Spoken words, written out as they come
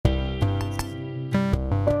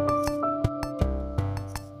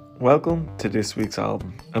Welcome to this week's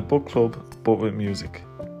album, a book club but with music.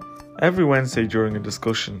 Every Wednesday during a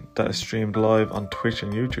discussion that is streamed live on Twitch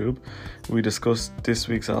and YouTube, we discuss this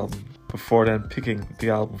week's album before then picking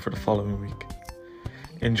the album for the following week.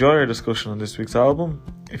 Enjoy our discussion on this week's album.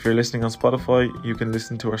 If you're listening on Spotify, you can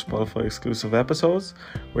listen to our Spotify exclusive episodes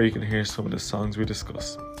where you can hear some of the songs we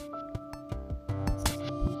discuss.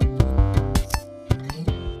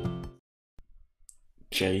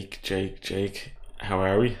 Jake, how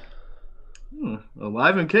are we?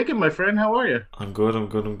 Alive and kicking, my friend. How are you? I'm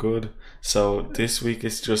good. So this week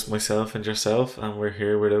it's just myself and yourself, and we're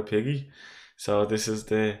here without Piggy. So this is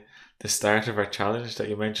the start of our challenge that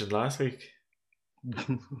you mentioned last week.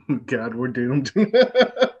 God, we're doomed.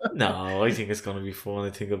 No, I think it's going to be fun.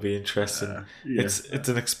 I think it'll be interesting. Yeah. It's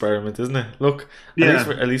an experiment, isn't it? Look,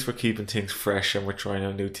 at least we're keeping things fresh and we're trying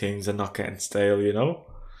out new things and not getting stale, you know?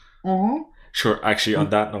 Mm-hmm. Sure, actually,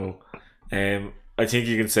 on that note, I think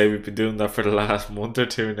you can say we've been doing that for the last month or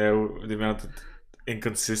two now, the amount of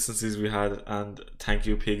inconsistencies we had, and thank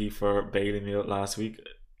you, Piggy, for bailing me out last week.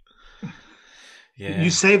 Yeah.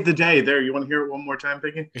 You saved the day there. You want to hear it one more time,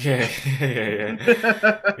 Piggy? Yeah.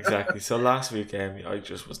 Exactly. So last week, I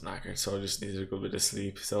just was knackered, so I just needed a good bit of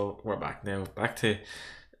sleep. So we're back now, back to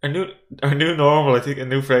our new normal. I think a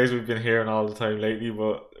new phrase we've been hearing all the time lately,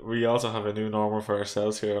 but we also have a new normal for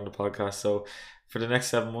ourselves here on the podcast. So for the next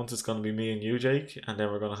 7 months, it's going to be me and you, Jake, and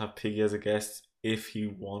then we're going to have Piggy as a guest if he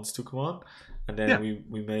wants to come on, and then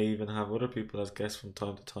we may even have other people as guests from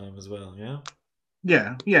time to time as well.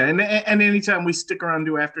 Yeah, and anytime we stick around and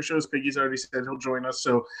do after shows, Piggy's already said he'll join us.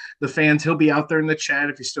 So the fans, he'll be out there in the chat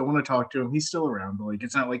if you still want to talk to him. He's still around. Like,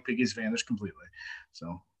 it's not like Piggy's vanished completely.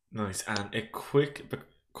 So nice. And a quick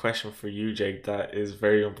question for you, Jake, that is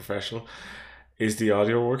very unprofessional. Is the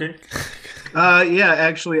audio working? Yeah,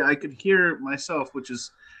 actually, I could hear myself, which is,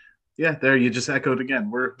 there you just echoed again.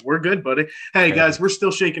 We're good, buddy. Hey, guys, we're still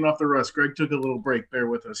shaking off the rust. Greg took a little break. Bear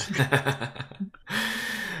with us.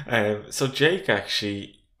 So Jake,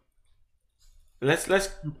 actually, let's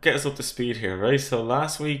get us up to speed here, right? So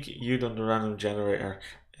last week you done the random generator.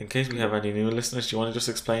 In case we have any new listeners, do you want to just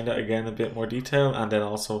explain that again in a bit more detail, and then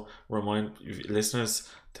also remind listeners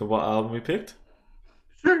to what album we picked?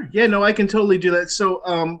 Sure. Yeah, no, I can totally do that. So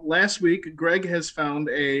last week, Greg has found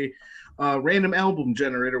a random album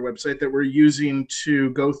generator website that we're using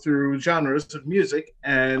to go through genres of music,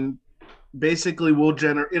 and basically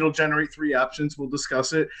it'll generate 3 options. We'll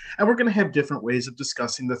discuss it, and we're going to have different ways of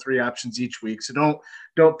discussing the 3 options each week. So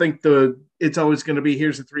don't think it's always going to be,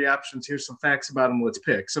 here's the 3 options, here's some facts about them, let's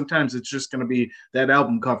pick. Sometimes it's just going to be, that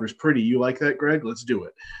album cover's pretty, you like that, Greg? Let's do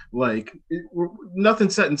it. Like,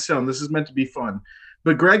 nothing's set in stone. This is meant to be fun.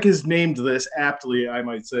 But Greg has named this aptly, I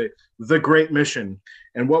might say, The Great Mission.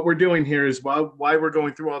 And what we're doing here is, why we're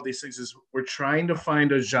going through all these things, is we're trying to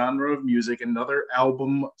find a genre of music, another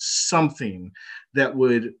album, something that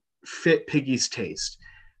would fit Piggy's taste.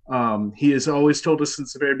 He has always told us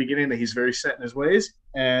since the very beginning that he's very set in his ways,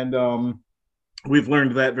 and we've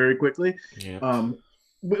learned that very quickly. Yeah.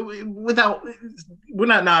 We're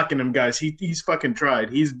not knocking him, guys. He's fucking tried.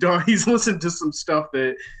 He's listened to some stuff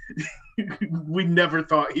that we never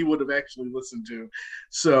thought he would have actually listened to.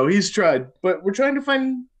 So he's tried, but we're trying to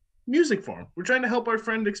find music for him. We're trying to help our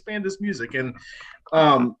friend expand his music, and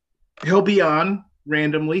he'll be on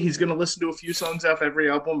randomly. He's going to listen to a few songs off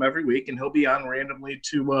every album every week, and he'll be on randomly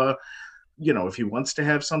to if he wants to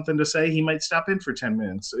have something to say, he might stop in for 10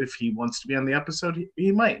 minutes. If he wants to be on the episode,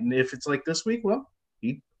 he might. And if it's like this week, well,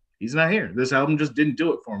 he's not here. This album just didn't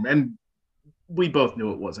do it for him, and we both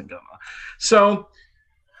knew it wasn't gonna. So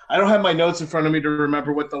I don't have my notes in front of me to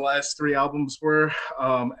remember what the last 3 albums were,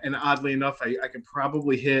 and oddly enough, I could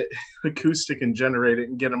probably hit acoustic and generate it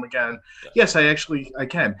and get them again. Yes, I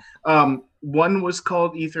can. One was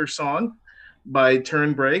called Ether Song by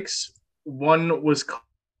Turn Breaks. One was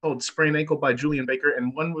called Sprain Ankle by Julian Baker,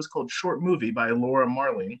 and one was called Short Movie by Laura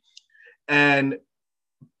Marling. And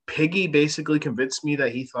Piggy basically convinced me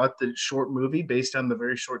that he thought the Short Movie, based on the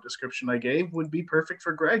very short description I gave, would be perfect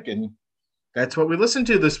for Greg. And that's what we listened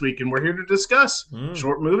to this week. And we're here to discuss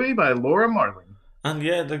Short Movie by Laura Marling. And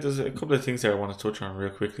there's a couple of things there I want to touch on real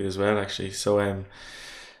quickly as well, actually. So, at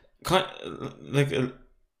the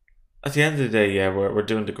end of the day, we're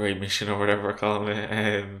doing the Great Mission or whatever we're calling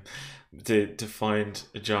it, to find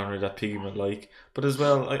a genre that Piggy would like. But as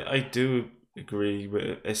well, I do agree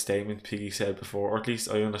with a statement Piggy said before, or at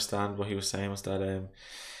least I understand what he was saying, was that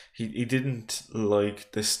he didn't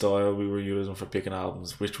like the style we were using for picking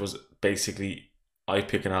albums, which was basically, I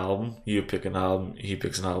pick an album, you pick an album, he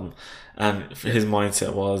picks an album. And his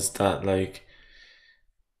mindset was that, like,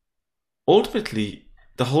 ultimately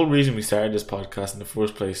the whole reason we started this podcast in the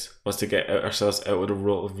first place was to get ourselves out of the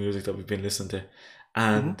rut of music that we've been listening to. Mm-hmm.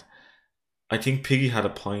 And I think Piggy had a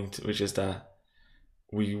point, which is that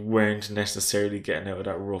we weren't necessarily getting out of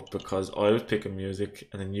that rut because I was picking music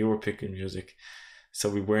and then you were picking music. So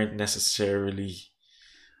we weren't necessarily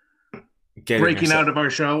getting Breaking ourselves. out of our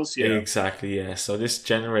shells. Yeah. Exactly, yeah. So this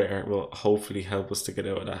generator will hopefully help us to get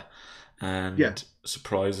out of that Yeah. and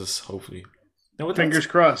surprise us, hopefully. Now, with that, Fingers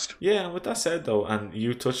crossed. yeah, with that said though, and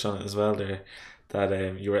you touched on it as well there,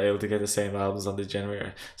 that you were able to get the same albums on the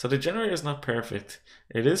generator. So the generator is not perfect.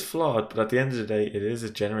 It is flawed, but at the end of the day, it is a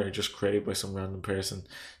generator just created by some random person. It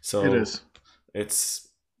So is. it's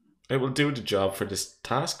it will do the job for this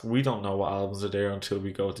task. We don't know what albums are there until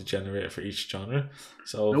we go to generator for each genre.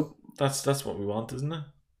 So Nope. that's what we want, isn't it?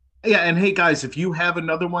 Yeah, and hey guys, if you have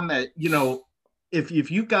another one that if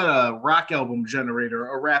you've got a rock album generator,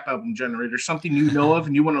 a rap album generator, something you know of,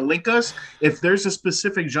 and you want to link us, if there's a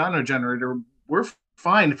specific genre generator, we're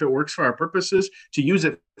fine if it works for our purposes to use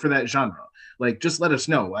it for that genre. Like, just let us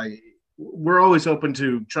know. We're always open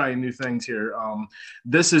to trying new things here.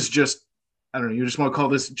 This is just. I don't know. You just want to call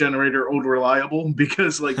this generator old reliable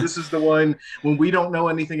because, like, this is the one when we don't know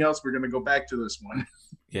anything else, we're going to go back to this one.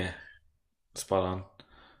 Yeah, spot on.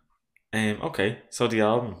 Okay, so the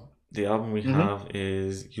album we Mm-hmm. have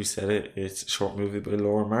is, you said it, it's a short movie by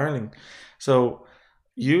Laura Marling. So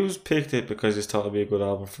you picked it because you thought it'd be a good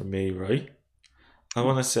album for me, right? I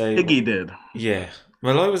want to say, Iggy did, yeah.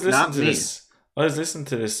 Well, I was listening not to me. this. I was listening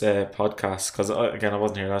to this podcast because again I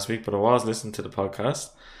wasn't here last week, but I was listening to the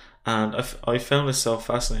podcast, and I found it so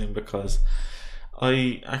fascinating because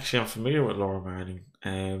I actually am familiar with Laura Marling.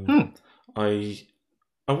 Hmm. I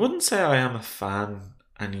I wouldn't say I am a fan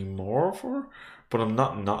anymore of her, but I'm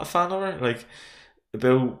not a fan of her. Like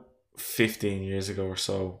about 15 years ago or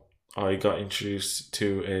so, I got introduced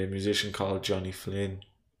to a musician called Johnny Flynn,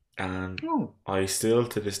 and Oh, I still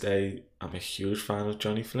to this day am a huge fan of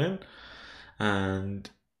Johnny Flynn. And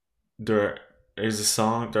there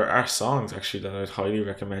there are songs actually that I'd highly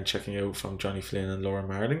recommend checking out from Johnny Flynn and Laura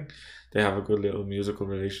Marling. They have a good little musical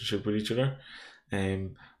relationship with each other.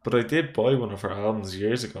 But I did buy one of her albums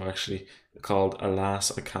years ago, actually, called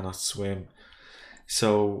 "Alas, I Cannot Swim."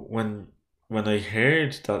 So when I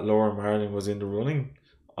heard that Laura Marling was in the running,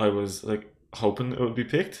 I was like hoping it would be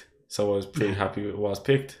picked. So I was pretty happy it was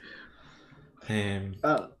picked. Um,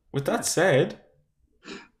 uh, with that yeah, said,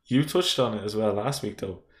 you touched on it as well last week,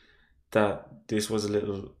 though, that this was a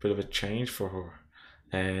little bit of a change for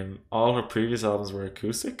her. All her previous albums were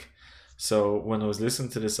acoustic, so when I was listening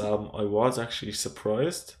to this album, I was actually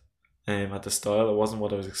surprised at the style. It wasn't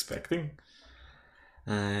what I was expecting.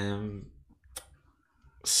 Um,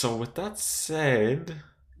 so with that said,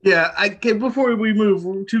 yeah. I can before we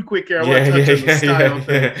move too quick here. I want yeah, to touch yeah, on the yeah, style yeah,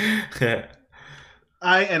 thing. yeah,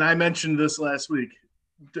 yeah. I mentioned this last week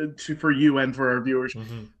for you and for our viewers.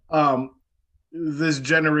 Mm-hmm. Um, this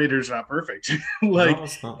generator's not perfect. No, Like,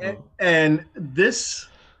 it's not. No. and this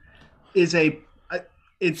is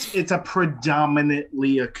it's a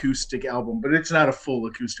predominantly acoustic album, but it's not a full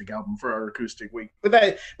acoustic album for our acoustic week.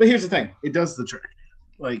 But here's the thing, it does the trick.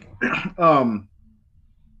 Like, um,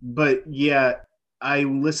 but yeah, I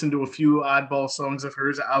listened to a few oddball songs of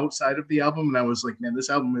hers outside of the album, and I was like, man,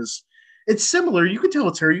 this album is it's similar. You can tell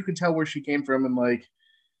it's her. You can tell where she came from, and like,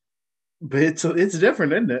 but it's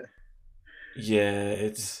different, isn't it? Yeah,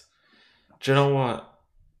 it's. Do you know what?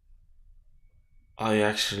 I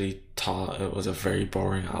actually thought it was a very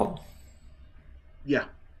boring album. Yeah,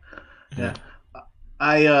 Yeah.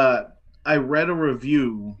 yeah. I read a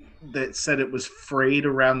review that said it was frayed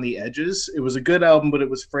around the edges. It was a good album, but it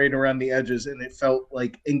was frayed around the edges, and it felt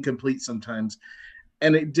like incomplete sometimes.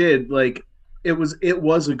 And it did. Like, it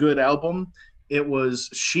was a good album. It was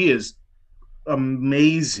she is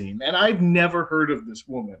amazing, and I've never heard of this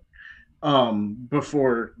woman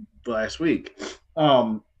before last week.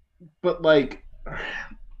 But like,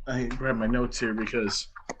 I grab my notes here because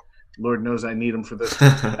Lord knows I need them for this.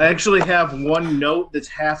 I actually have one note that's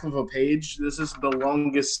half of a page. This is the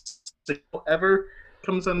longest single ever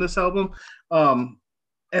comes on this album. Um,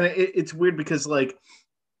 and it's weird because like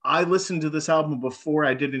I listened to this album before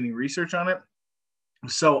I did any research on it.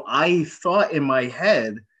 So I thought in my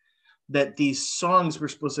head that these songs were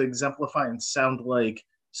supposed to exemplify and sound like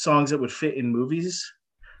songs that would fit in movies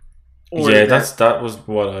or Yeah, that that was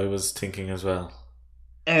what I was thinking as well.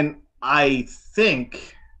 and I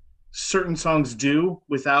think certain songs do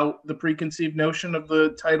without the preconceived notion of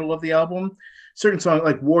the title of the album. Certain song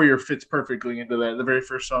like Warrior fits perfectly into that, the very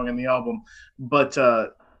first song in the album. But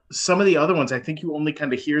some of the other ones, I think you only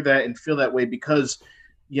kind of hear that and feel that way because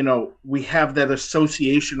we have that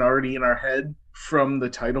association already in our head from the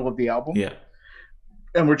title of the album, Yeah.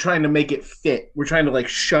 and we're trying to make it fit. We're trying to like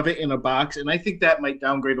shove it in a box, and I think that might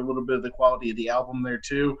downgrade a little bit of the quality of the album there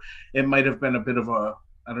too. It might have been a bit of a,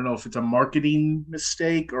 I don't know if it's a marketing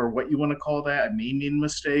mistake or what you want to call that, a naming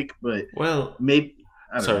mistake, but Well, maybe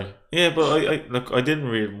I don't know. sorry. Yeah, but I look. I didn't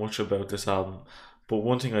read much about this album, but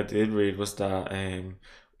one thing I did read was that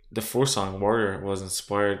the first song "Warrior" was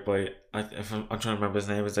inspired by. If I'm trying to remember his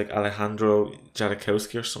name, it's like Alejandro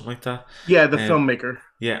Jodorowsky or something like that. Yeah, the Um, filmmaker.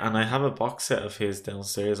 yeah, and I have a box set of his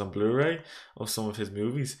downstairs on Blu-ray of some of his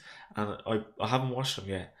movies, and I haven't watched them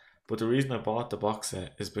yet. But the reason I bought the box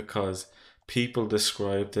set is because people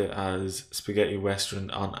described it as spaghetti western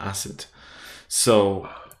on acid. So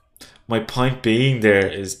my point being there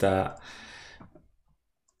is that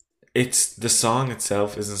it's the song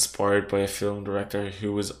itself is inspired by a film director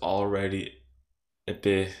who was already a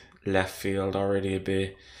bit left field, already a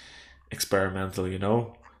bit experimental, you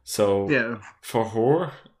know? So Yeah, for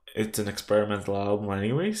her, it's an experimental album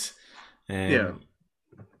anyways. yeah. Um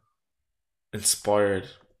inspired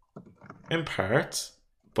in part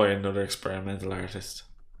by another experimental artist.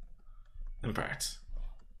 In parts.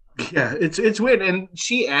 Yeah, it's weird, and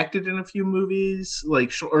she acted in a few movies,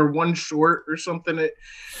 like or one short or something.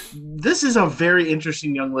 This is a very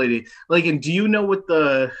interesting young lady. Like, and do you know what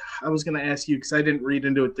the? I was going to ask you because I didn't read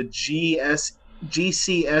into it. The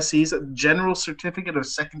GCSEs, General Certificate of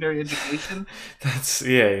Secondary Education. That's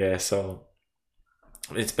yeah. So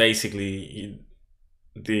it's basically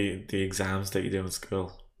the exams that you do in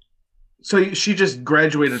school. So she just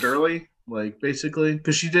graduated early, like basically,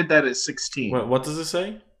 because she did that at What 16. what does it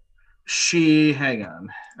say? Hang on,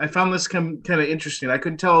 I found this kind of interesting. I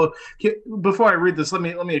couldn't tell before I read this. Let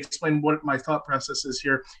me explain what my thought process is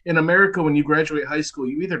here. In America, when you graduate high school,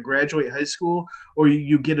 you either graduate high school or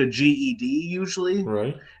you get a GED usually,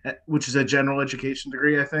 Right, which is a general education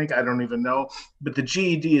degree. I think, I don't even know, but the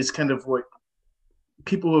GED is kind of what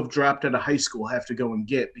people who have dropped out of high school have to go and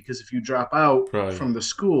get, because if you drop out right. from the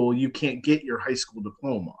school, you can't get your high school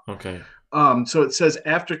diploma. Okay, So it says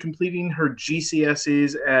after completing her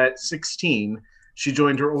GCSEs at 16, she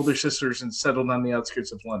joined her older sisters and settled on the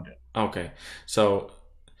outskirts of London. okay. So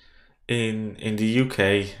in the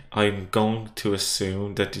UK, I'm going to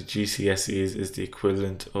assume that the GCSEs is the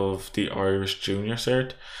equivalent of the Irish Junior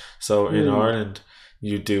Cert. So in Ooh. Ireland,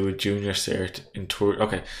 you do a Junior Cert in tour.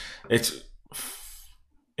 Okay, it's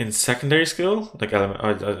in secondary school, like I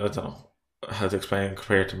don't know how to explain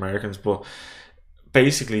compared to Americans, but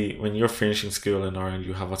basically when you're finishing school in Ireland,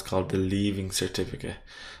 you have what's called the leaving certificate.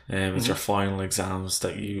 It's your Mhm. final exams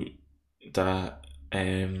that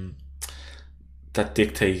um that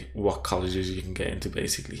dictate what colleges you can get into,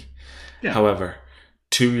 basically. Yeah, However,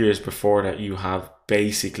 2 years before that, you have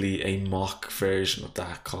basically a mock version of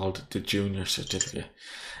that called the junior certificate.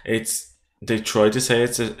 It's they try to say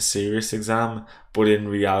it's a serious exam, but in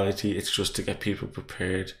reality, it's just to get people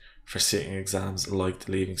prepared for sitting exams like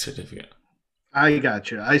the leaving certificate. I got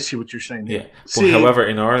you. I see what you're saying Yeah, here. but See, however,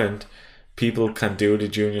 in Ireland, people can do the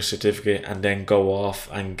junior certificate and then go off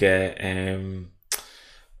and get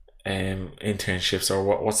internships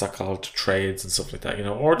or what's that called, trades and stuff like that,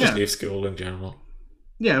 or just yeah, leave school in general.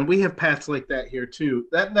 yeah, and we have paths like that here too.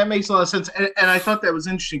 That makes a lot of sense, and I thought that was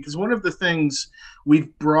interesting because one of the things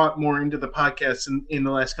we've brought more into the podcast in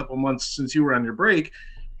the last couple of months since you were on your break,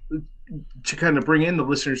 to kind of bring in the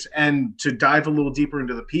listeners and to dive a little deeper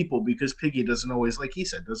into the people, because Piggy doesn't always, like he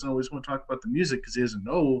said, doesn't always want to talk about the music because he doesn't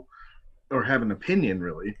know or have an opinion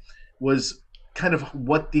really, was kind of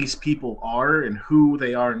what these people are and who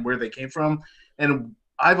they are and where they came from. And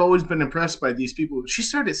I've always been impressed by these people. She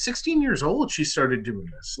started at 16 years old. She started doing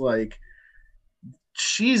this. Like,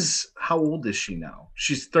 she's, how old is she now?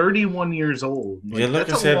 She's 31 years old. Yeah, Like, like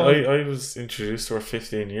that's I a said, long. I was introduced to her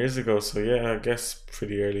 15 years ago, so yeah, I guess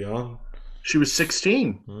pretty early on. She was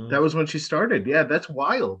 16. Mm, That was when she started. Yeah, that's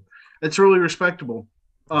wild. That's really respectable.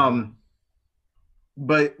 mm, Um,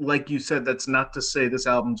 but like you said, that's not to say this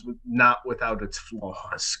album's not without its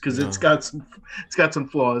flaws, because no. it's got some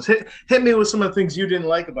flaws. Hit me with some of the things you didn't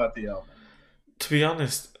like about the album. To be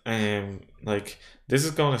honest, like this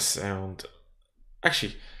is gonna sound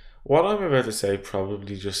actually, what I'm about to say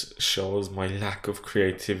probably just shows my lack of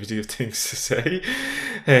creativity of things to say.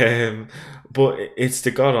 Um, but it's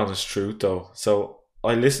the God honest truth though. So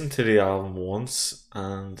I listened to the album once,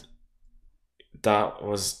 and that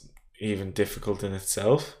was even difficult in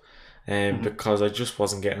itself, Mhm. because I just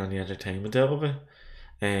wasn't getting any entertainment out of it.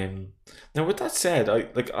 Um, Now with that said,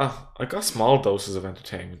 I got small doses of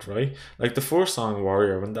entertainment, right? Like the first song,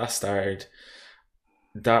 Warrior, when that started,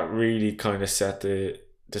 that really kind of set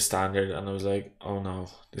the standard, and I was like, oh no,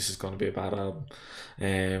 this is going to be a bad album.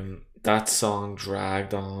 That song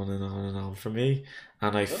dragged on and on and on for me,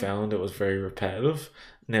 and I Oh. found it was very repetitive.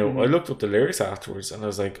 Now I Hmm. looked up the lyrics afterwards, and I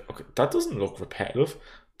was like, okay, that doesn't look repetitive,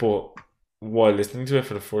 but while listening to it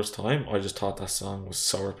for the first time, I just thought that song was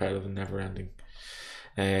so repetitive and never ending.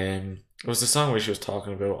 It was the song where she was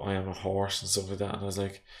talking about I am a horse and stuff like that, and I was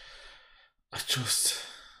like, I just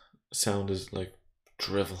sounded like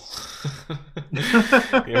drivel.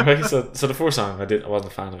 Yeah, right. So the first song I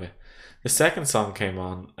wasn't a fan of it. The second song came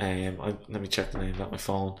on. Let me check the name of my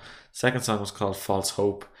phone. Second song was called False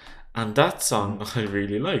Hope, and that song I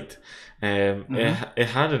really liked. Hmm. It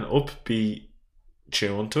had an upbeat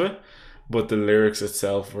tune to it, but the lyrics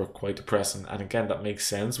itself were quite depressing. And again, that makes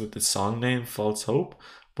sense with the song name False Hope.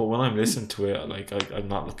 But when I'm listening to it, like I'm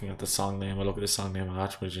not looking at the song name. I look at the song name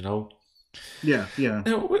afterwards. You know. Yeah, yeah.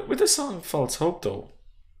 Now with the song False Hope though,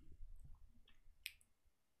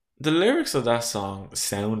 the lyrics of that song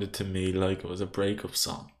sounded to me like it was a breakup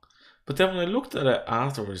song. But then when I looked at it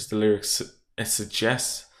afterwards, the lyrics it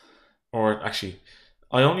suggests, or actually,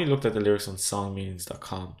 I only looked at the lyrics on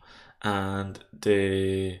songmeanings.com, and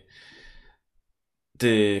the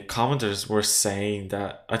commenters were saying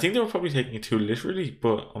that I think they were probably taking it too literally,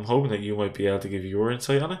 but I'm hoping that you might be able to give your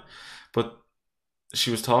insight on it. But she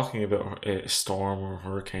was talking about a storm or a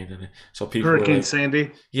hurricane in it, so people were Hurricane like,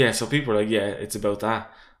 Sandy. yeah, so people are like, yeah, it's about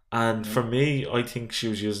that. And Yeah. for me, I think she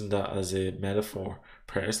was using that as a metaphor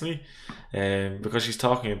personally, because she's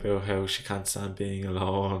talking about how she can't stand being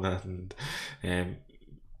alone and um,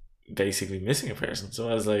 basically missing a person. So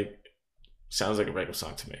I was like, sounds like a breakup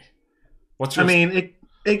song to me. What's I yours? mean,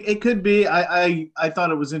 it could be. I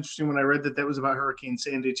thought it was interesting when I read that that was about Hurricane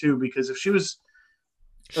Sandy too, because if she was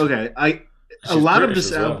She, okay, I a she's lot of British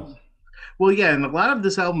this as well. album. Well, yeah, and a lot of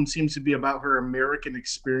this album seems to be about her American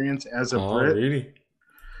experience as a Oh, Brit. really?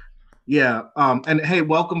 Yeah. And hey,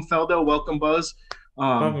 welcome Feldo, welcome Buzz.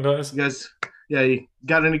 Welcome, guys. You guys, yeah, you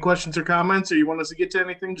got any questions or comments, or you want us to get to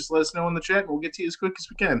anything? Just let us know in the chat, and we'll get to you as quick as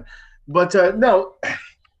we can. But no,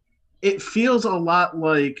 it feels a lot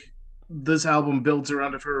like this album builds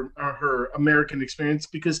around of her American experience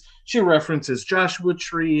because she references Joshua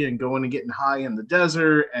Tree and going and getting high in the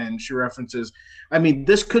desert, and she references. I mean,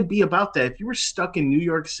 this could be about that. If you were stuck in New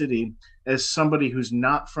York City as somebody who's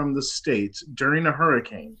not from the states during a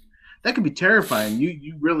hurricane, that could be terrifying.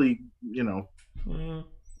 You really Mm,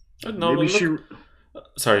 I don't know, but maybe she. look,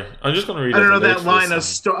 sorry, I'm just going to read I out don't the know lyrics that for this line.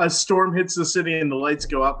 song. A storm hits the city and the lights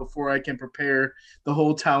go out before I can prepare. The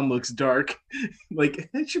whole town looks dark. Like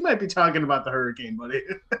she might be talking about the hurricane, buddy.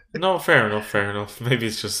 No, fair enough, fair enough. Maybe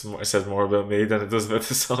it's just it says more about me than it does about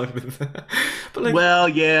the song. But like, Well,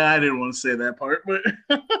 yeah, I didn't want to say that part, but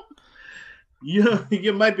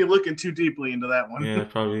you might be looking too deeply into that one. yeah,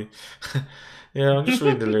 probably. Yeah, I'm just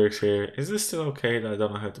reading the lyrics here. Is this still okay that I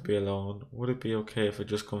don't know how to be alone? Would it be okay if I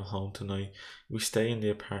just come home tonight? We stay in the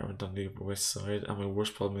apartment on the Upper West Side, and my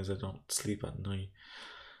worst problem is I don't sleep at night.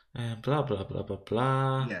 And blah blah blah blah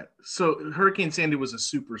blah. Yeah. So Hurricane Sandy was a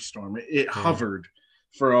superstorm. It Yeah. hovered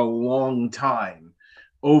for a long time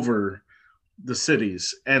over the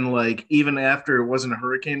cities, and like even after it wasn't a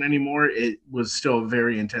hurricane anymore, it was still a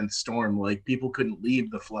very intense storm. Like people couldn't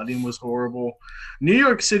leave. The flooding was horrible. New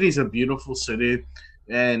York City is a beautiful city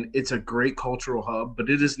and it's a great cultural hub, but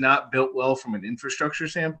it is not built well from an infrastructure Hmm.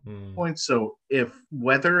 standpoint. So if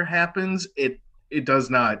weather happens, it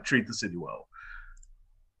does not treat the city well.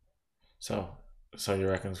 So, so you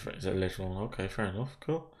reckon it's a literal one? Okay, fair enough.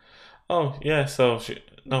 Cool. Oh yeah, so she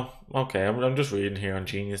no okay. I'm just reading here on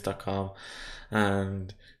Genius.com,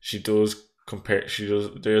 and she does compare. She does.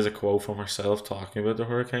 There's a quote from herself talking about the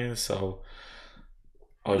hurricane. So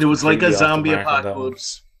I was It was like a completely off the zombie mark on that one.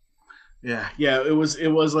 apocalypse. Yeah, yeah, it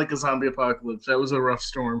was like a zombie apocalypse. That was a rough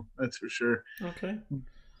storm, that's for sure. Okay.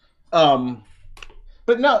 Um,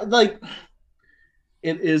 but no, like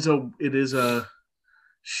it is a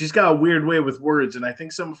she's got a weird way with words, and I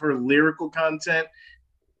think some of her lyrical content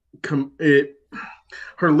com- it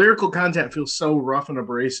her lyrical content feels so rough and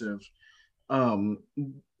abrasive. Um,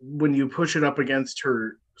 when you push it up against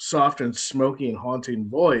her soft and smoky and haunting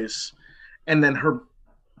voice, and then her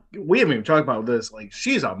we haven't even talked about this. Like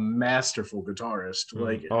she's a masterful guitarist.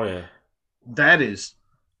 Like Oh yeah. that is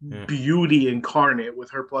Yeah. beauty incarnate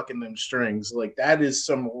with her plucking them strings. Like that is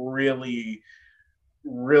some really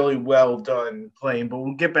really well done playing. But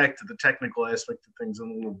we'll get back to the technical aspect of things in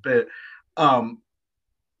a little bit. Um,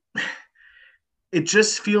 it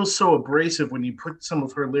just feels so abrasive when you put some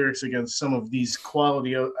of her lyrics against some of these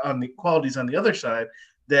qualities on the other side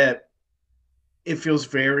that it feels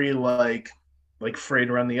very like like frayed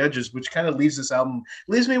around the edges, which kind of leaves this album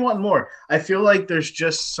leaves me wanting more. I feel like there's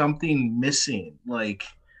just something missing, like,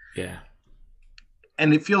 Yeah.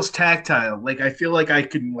 and it feels tactile. Like I feel like I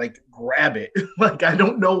can like grab it. Like I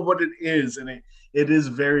don't know what it is, and it is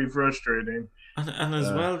very frustrating. And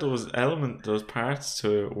as Uh, well, those parts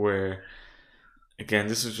to it where, again,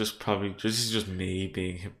 this is just me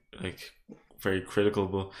being like very critical,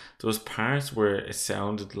 but those parts where it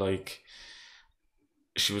sounded like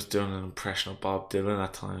she was doing an impression of Bob Dylan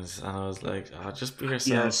at times, and I was like, oh, just be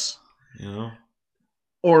yourself, yes, you know?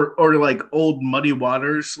 or like old Muddy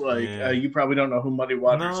Waters. Like Yeah. you probably don't know who Muddy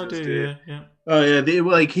Waters No, I do, is, do you? yeah, yeah. Oh yeah, they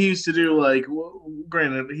like he used to do like. Well,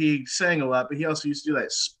 granted, he sang a lot, but he also used to do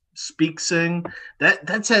that speak sing.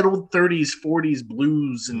 That's that old 30s, 40s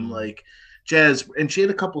blues and Mm, like jazz. And she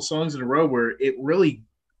had a couple songs in a row where it really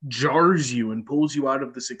jars you and pulls you out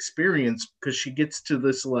of this experience because she gets to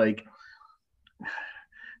this like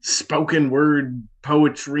spoken word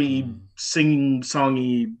poetry mm. singing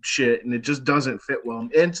songy shit, and it just doesn't fit well.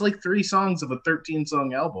 And it's like 3 songs of a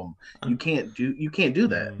 13-song album. And, You can't do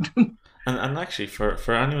that. mm. And actually,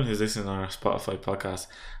 for anyone who's listening on our Spotify podcast,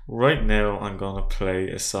 right now I'm gonna play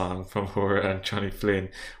a song from her and Johnny Flynn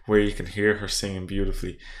where you can hear her singing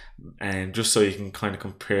beautifully, and just so you can kind of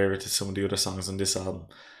compare it to some of the other songs on this album.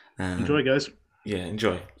 Enjoy, And guys. yeah,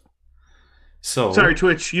 enjoy. Sorry, So,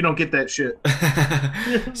 Twitch, you don't get that shit.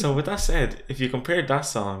 so with that said, if you compare that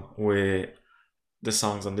song with the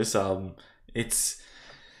songs on this album, it's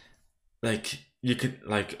like you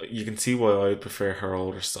can see why I would prefer her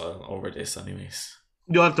older style over this, anyways.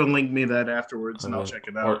 You'll have to link me that afterwards, I and I'll will, check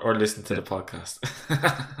it out. or listen to the podcast.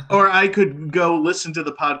 Or I could go listen to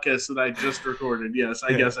the podcast that I just recorded. Yes, I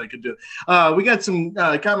Yeah, guess I could do. We got some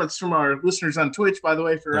comments from our listeners on Twitch. By the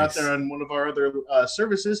way, if you're out there nice. on one of our other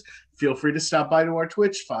services, feel free to stop by to our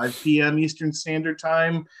Twitch, 5 p.m. Eastern Standard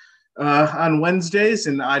Time on Wednesdays.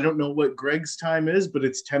 And I don't know what Greg's time is, but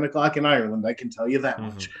it's 10 o'clock in Ireland. I can tell you that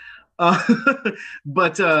much. Hmm. Uh,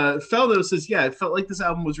 but Feldo says, yeah, it felt like this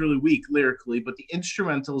album was really weak lyrically, but the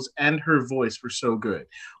instrumentals and her voice were so good.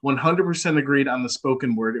 100% agreed on the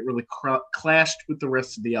spoken word. It really clashed with the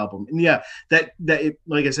rest of the album. And yeah,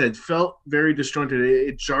 like I said, felt very disjointed.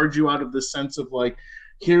 It jarred you out of the sense of like,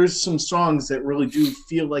 here's some songs that really do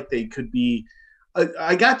feel like they could be.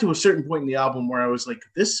 I got to a certain point in the album where I was like,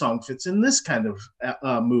 this song fits in this kind of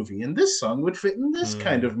movie, and this song would fit in this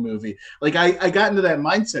kind Mm, of movie. Like I got into that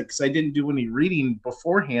mindset because I didn't do any reading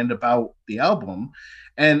beforehand about the album,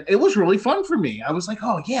 and it was really fun for me. I was like,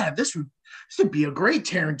 oh yeah, this would be a great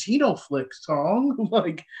Tarantino flick song.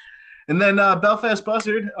 Like, and then Belfast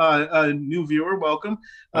Buzzard, a new viewer, welcome,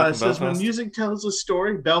 welcome, says when Belfast. music tells a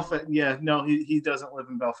story, Belfast. Yeah, no, he doesn't live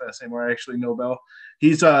in Belfast anymore. I actually know Bell.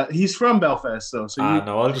 He's from Belfast though, so Ah,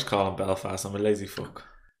 no, I'll just call him Belfast. I'm a lazy fuck.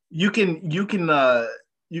 you can you can uh,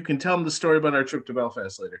 you can tell him the story about our trip to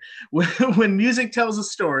Belfast later. When music tells a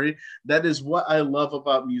story, that is what I love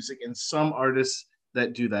about music, and some artists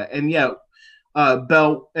that do that. And yeah,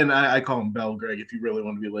 Bell, and I call him Bell Greg if you really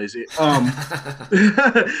want to be lazy.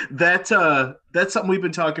 That's something we've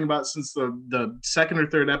been talking about since the second or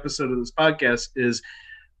third episode of this podcast. Is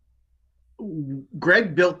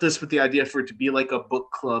Greg built this with the idea for it to be like a book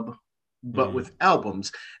club, but Mm, with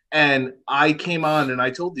albums. And I came on and I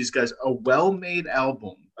told these guys a well made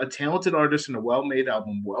album, a talented artist and a well made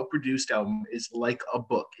album, well produced album is like a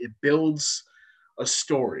book. It builds a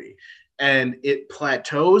story and it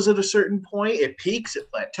plateaus at a certain point. It peaks, it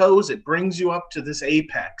plateaus, it brings you up to this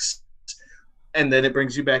apex, and then it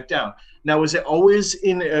brings you back down. Now, is it always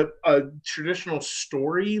in a traditional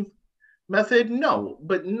story method? No,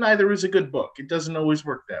 but neither is a good book. It doesn't always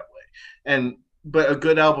work that way. And but a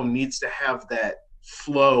good album needs to have that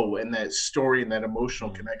flow and that story and that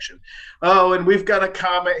emotional mm. connection. Oh, and we've got a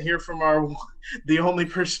comment here from our the only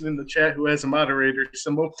person in the chat who has a moderator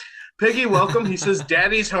symbol. Piggy, welcome. He says,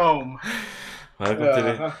 "Daddy's home."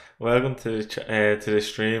 welcome to the Uh, to the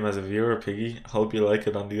stream as a viewer, Piggy. Hope you like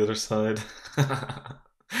it on the other side.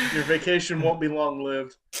 your vacation won't be long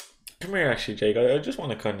lived. Come here, actually, Jake. I just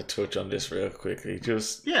want to kind of touch on this real quickly.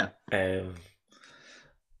 Just Yeah, um,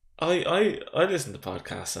 I listen to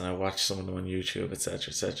podcasts and I watch some of them on YouTube,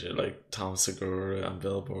 etc., like Tom Segura and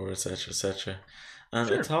Bill Burr, etc. And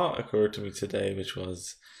a sure. thought occurred to me today, which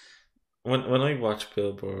was when I watch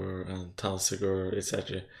Bill Burr and Tom Segura,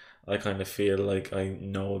 etc., I kind of feel like I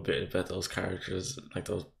know a bit about those characters, like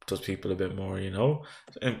those people a bit more, you know.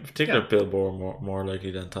 In particular, Yeah. Bill Burr more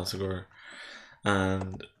likely than Tom Segura.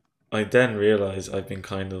 And I then realized I've been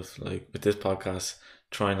kind of like with this podcast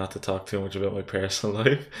trying not to talk too much about my personal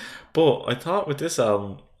life. But I thought with this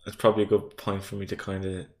album, it's probably a good point for me to kind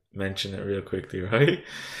of mention it real quickly, right?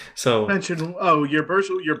 So Mention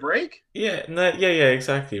your break. yeah, no, yeah,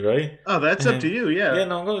 exactly, right. Oh, that's up to you. Yeah, Yeah.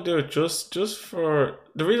 no, I'm gonna do it just for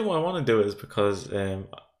the reason why I want to do it is because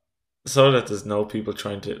so that there's no people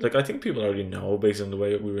trying to like I think people already know based on the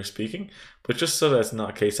way we were speaking, but just so that it's not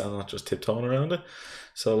a case I'm not just tiptoeing around it.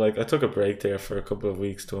 So like I took a break there for a couple of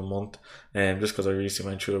weeks to a month, and just because I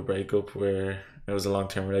recently went through a breakup where it was a long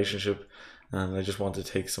term relationship, and I just wanted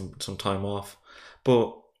to take some time off.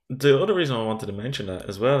 But the other reason I wanted to mention that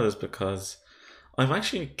as well is because I'm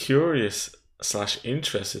actually curious slash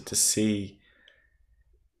interested to see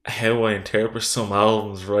how I interpret some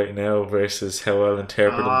albums right now versus how I'll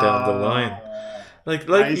interpret them down the line.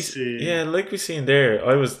 I see. Like we seen there,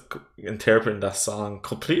 I was interpreting that song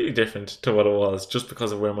completely different to what it was just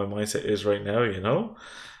because of where my mindset is right now, you know.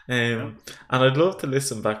 Yeah. And I'd love to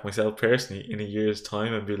listen back myself personally in a year's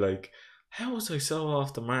time and be like, how was I so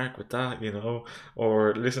off the mark with that, you know?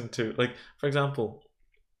 Or listen to like, for example,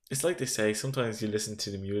 it's like they say sometimes you listen to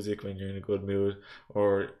the music when you're in a good mood,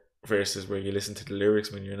 or versus where you listen to the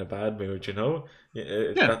lyrics when you're in a bad mood. You know,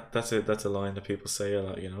 yeah, Yeah. that's a line that people say a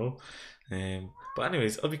lot. You know, but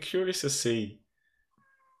anyways, I'll be curious to see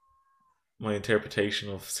my interpretation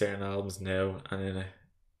of certain albums now and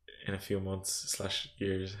in a few months slash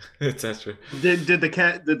years, etc. Did the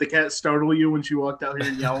cat startle you when she walked out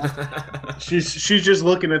here yelling? She's just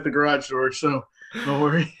looking at the garage door, so don't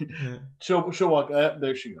worry. She'll walk.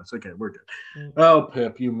 There she goes. Okay, we're good. Oh,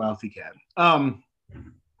 Pip, you mouthy cat.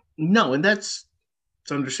 No, and that's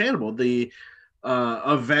it's understandable. The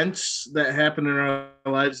events that happen in our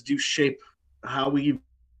lives do shape how we.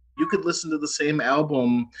 You could listen to the same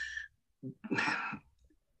album.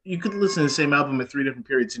 You could listen to the same album at three different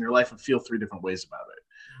periods in your life and feel three different ways about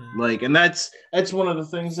it. Like, and that's one of the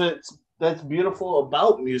things that's beautiful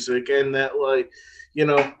about music, and that like, you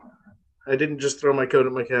know, I didn't just throw my coat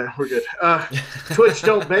at my cat. We're good. Twitch,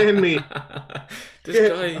 don't ban me. This Yeah,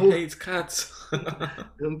 guy hates cats.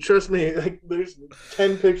 trust me. Like, there's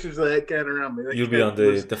 10 pictures of that cat around me. That You'll be cat on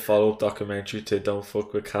lives. the follow up documentary to Don't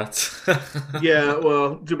Fuck with Cats. Yeah,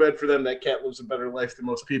 well, too bad for them. That cat lives a better life than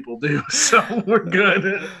most people do, so we're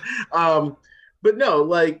good. Um, but no,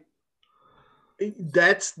 like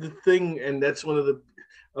that's the thing, and that's one of the.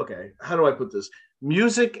 Okay, how do I put this?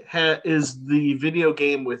 Music is the video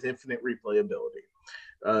game with infinite replayability.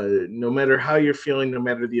 No matter how you're feeling, no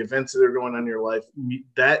matter the events that are going on in your life,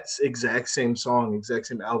 that exact same song, exact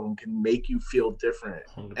same album can make you feel different.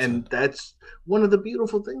 And 100%. that's one of the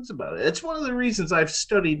beautiful things about it. It's one of the reasons I've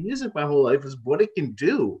studied music my whole life is what it can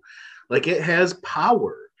do. Like it has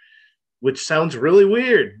power, which sounds really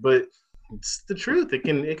weird, but it's the truth. It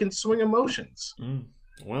can swing emotions. Mm.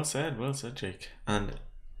 Well said, Jake. And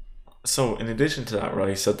so, in addition to that,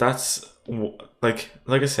 right? So that's like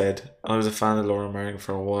I said, I was a fan of Laura Marling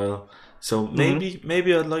for a while. So Mm-hmm.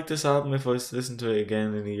 maybe I'd like this album if I was to listen to it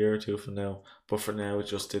again in a year or two from now. But for now, it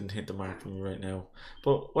just didn't hit the mark for me right now.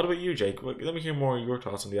 But what about you, Jake? Let me hear more of your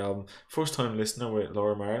thoughts on the album. First time listener with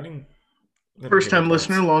Laura Marling. Let me First hear your time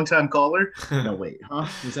listener, thoughts. long time caller. No, wait, huh?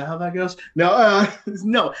 Is that how that goes? No,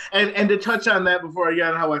 no. And to touch on that before I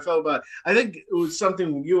got how I felt about it, I think it was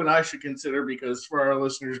something you and I should consider because for our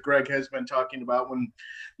listeners, Greg has been talking about when,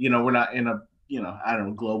 we're not in a, I don't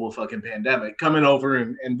know, global fucking pandemic coming over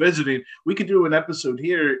and visiting. We could do an episode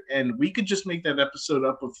here and we could just make that episode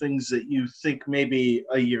up of things that you think maybe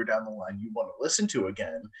a year down the line you want to listen to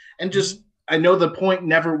again and Mm-hmm. just I know the point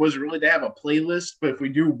never was really to have a playlist, but if we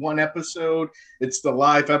do one episode, it's the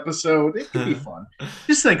live episode. It could be fun.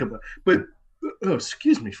 Just think about it. But, oh,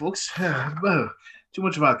 excuse me, folks. Too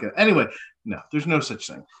much vodka. Anyway, no, there's no such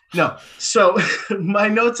thing. No. So my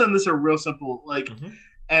notes on this are real simple. Like, Mm-hmm.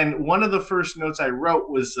 and one of the first notes I wrote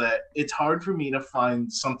was that it's hard for me to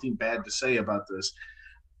find something bad to say about this.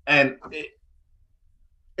 And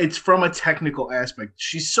it's from a technical aspect.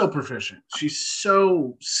 She's so proficient. She's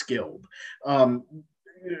so skilled. Um,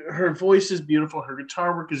 her voice is beautiful. Her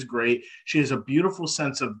guitar work is great. She has a beautiful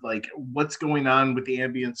sense of like what's going on with the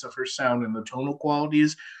ambience of her sound and the tonal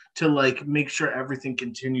qualities to like make sure everything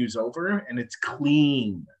continues over and it's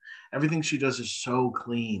clean. Everything she does is so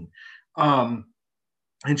clean. Um,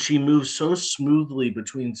 and she moves so smoothly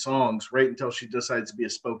between songs right until she decides to be a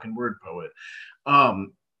spoken word poet.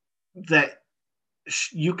 Um, that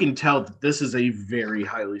you can tell that this is a very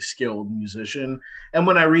highly skilled musician. And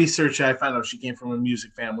when I researched it, I found out she came from a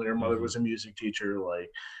music family. Her mother Mm-hmm. was a music teacher. Like,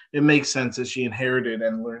 it makes sense that she inherited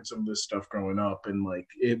and learned some of this stuff growing up, and like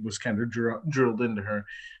it was kind of drilled into her.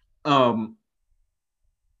 Um,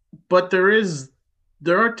 but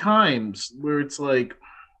there are times where it's like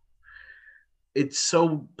it's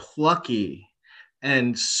so plucky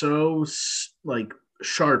and so like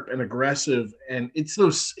sharp and aggressive, and it's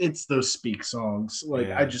those speak songs. Like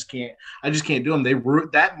Yeah. I just can't do them.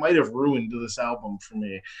 That might have ruined this album for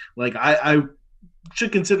me. Like I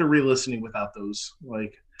should consider re-listening without those.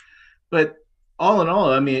 Like, but all in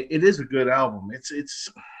all, I mean, it is a good album.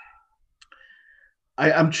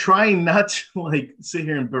 I'm trying not to like sit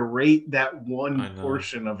here and berate that I one know.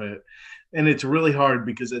 portion of it. And it's really hard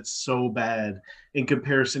because it's so bad in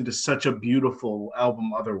comparison to such a beautiful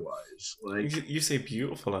album otherwise. Like, You say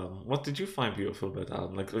beautiful album. What did you find beautiful about the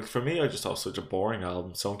album? Like for me, I just thought it was such a boring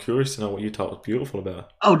album. So I'm curious to know what you thought was beautiful about it.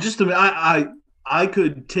 oh, just a minute. I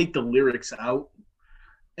could take the lyrics out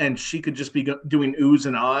and she could just be doing oohs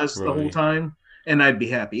and ahs the whole Right. time and I'd be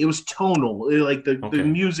happy. It was tonal. Like the Okay.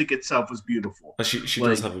 music itself was beautiful. She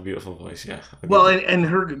does Like, have a beautiful voice. Yeah, I'll give well, you that. and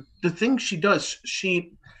her the thing she does,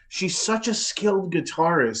 she's such a skilled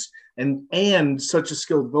guitarist and such a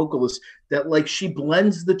skilled vocalist that like she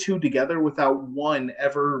blends the two together without one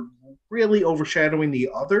ever really overshadowing the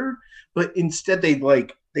other, but instead they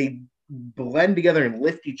blend together and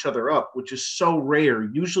lift each other up, which is so rare.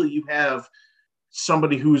 Usually you have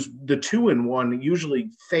somebody who's the two in one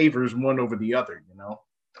usually favors one over the other, you know.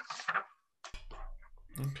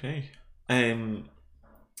 Okay. Um,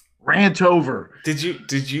 Rant over.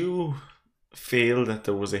 did you feel that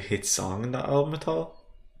there was a hit song in that album at all?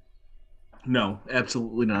 No,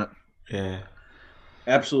 absolutely not. Yeah.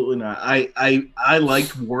 Absolutely not. I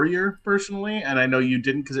liked Warrior personally, and I know you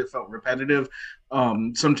didn't because it felt repetitive.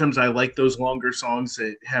 Sometimes I like those longer songs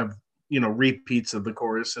that have repeats of the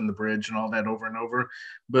chorus and the bridge and all that over and over.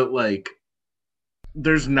 But like,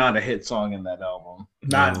 there's not a hit song in that album,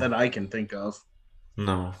 not No. that I can think of.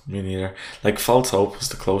 No, me neither. Like False Hope was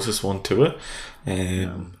the closest one to it.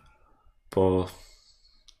 Yeah, Um, but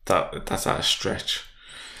that's at a stretch.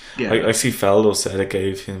 yeah, I see Feldo said it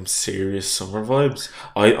gave him serious summer vibes.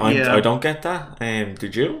 I yeah. don't get that.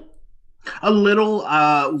 Did you? A little.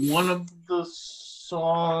 One of the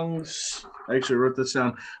songs. I actually wrote this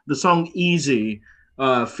down. The song "Easy"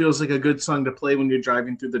 feels like a good song to play when you're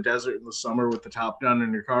driving through the desert in the summer with the top down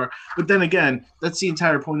in your car. But then again, that's the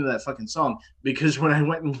entire point of that fucking song. Because when I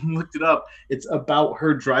went and looked it up, it's about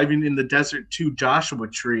her driving in the desert to Joshua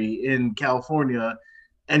Tree in California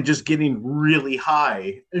and just getting really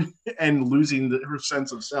high and losing her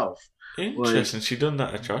sense of self. Like, Interesting. She done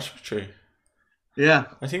that at Joshua Tree. yeah,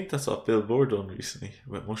 I think that's what Bill Burr done recently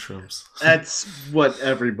with mushrooms. that's what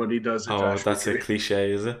everybody does at Oh, Joshua that's a Tree.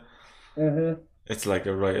 cliche, is it? Mm-hmm. It's like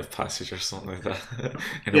a rite of passage or something like that.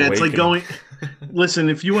 An Yeah, it's like awakening. going. Listen,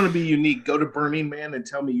 if you want to be unique, go to Burning Man and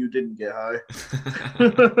tell me you didn't get high.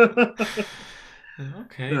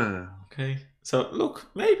 Okay, okay. So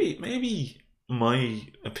look, maybe my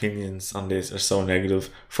opinions on this are so negative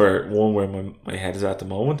for one where my head is at the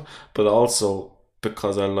moment, but also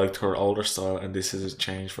because I liked her older style and this is a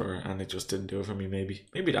change for her and it just didn't do it for me.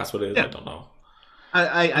 Maybe that's what it is. I Yeah, don't know.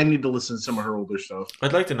 I need to listen to some of her older stuff.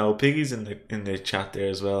 I'd like to know. Piggy's in the chat there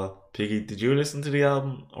as well. Piggy, did you listen to the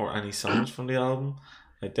album or any songs from the album?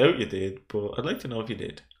 I doubt you did, but I'd like to know if you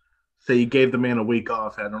did. So you gave the man a week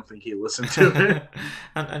off. I don't think he listened to it.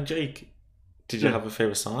 And Jake, did you Yeah. have a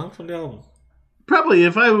favorite song from the album? Probably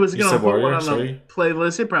if I was You gonna said put one Warrior, on a sorry.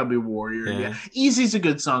 playlist, it'd probably be Warrior. Yeah, Yeah. Easy's a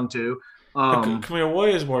good song too. Come here. Why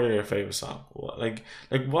is Warrior your favorite song? Like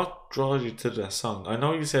what draws you to that song? I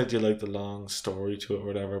know you said you like the long story to it or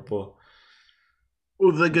whatever, but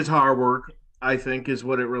Well, the guitar work, I think, is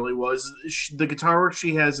what it really was. The guitar work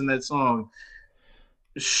she has in that song,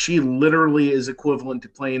 she literally is equivalent to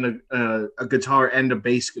playing a guitar and a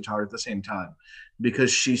bass guitar at the same time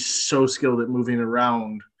because she's so skilled at moving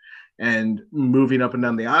around and moving up and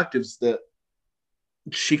down the octaves that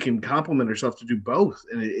she can complement herself to do both.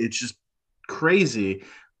 And it's just crazy.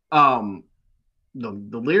 Um, the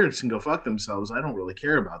lyrics can go fuck themselves. I don't really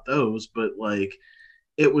care about those, but like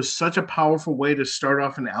it was such a powerful way to start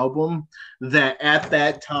off an album that at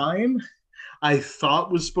that time I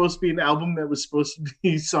thought was supposed to be an album that was supposed to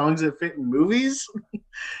be songs that fit in movies.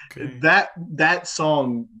 okay. That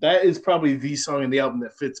song, that is probably the song in the album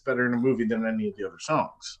that fits better in a movie than any of the other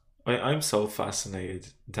songs. I'm so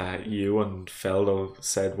fascinated that you and Feldo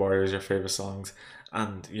said Warrior's your favorite songs,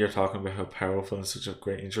 and you're talking about how powerful and such a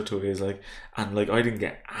great intro to it is. Like, and like I didn't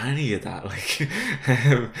get any of that. Like,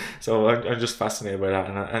 so I'm just fascinated by that.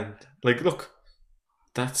 And like, look,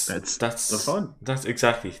 that's That's the that's fun. that's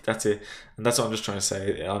exactly that's it, and that's what I'm just trying to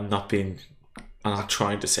say. I'm not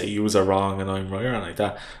trying to say you are wrong and I'm right or like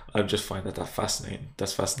that. I just find that fascinating.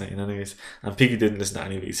 That's fascinating, anyways. And Piggy didn't listen to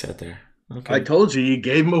any of what he said there. I Okay. told you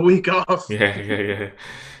gave him a week off. Yeah.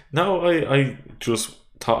 No, I just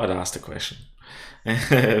thought I'd ask the question.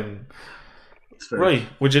 Um, It's fair. Right.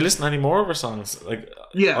 Would you listen to any more of her songs?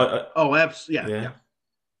 Yeah. I Oh, yeah, yeah. yeah.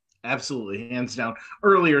 Absolutely, hands down.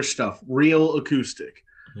 Earlier stuff, real acoustic.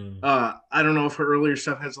 Hmm. I don't know if her earlier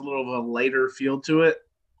stuff has a little of a lighter feel to it,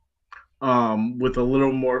 with a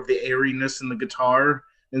little more of the airiness in the guitar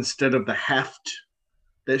instead of the heft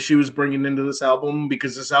that she was bringing into this album.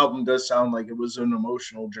 Because this album does sound like it was an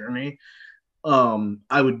emotional journey.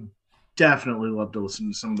 I would definitely love to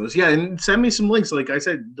listen to some of those. Yeah, and send me some links. Like I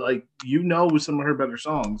said, like some of her better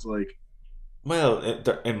songs. Like Well,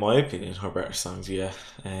 in my opinion, her better songs, yeah.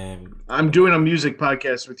 I'm doing a music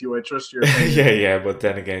podcast with you. I trust your opinion. Yeah, yeah, but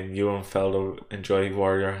then again, you and Fellow enjoy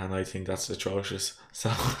Warrior, and I think that's atrocious. So,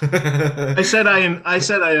 I said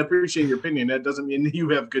I appreciate your opinion. That doesn't mean you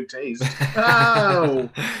have good taste. Oh.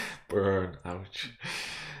 burn, ouch.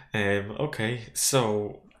 Okay,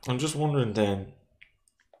 so I'm just wondering then,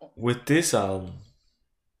 with this album,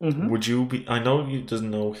 Mm-hmm. would you be? I know there's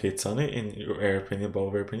no hits on it in your opinion,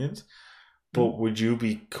 both our opinions, but would you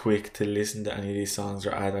be quick to listen to any of these songs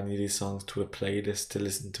or add any of these songs to a playlist to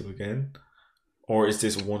listen to again? Or is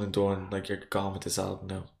this one and done, like you're gone with this album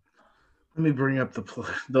now? Let me bring up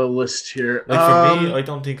the list here. Like for me, I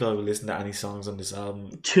don't think I will listen to any songs on this album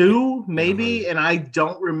Two in a maybe, hurry. and I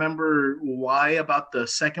don't remember why about the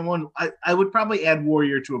second one. I would probably add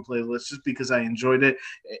Warrior to a playlist just because I enjoyed it.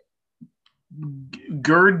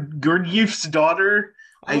 Gurdjieff's daughter.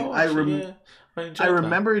 I Oh, I actually, rem, yeah, I I enjoyed that.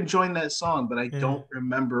 remember enjoying that song, but I Yeah, don't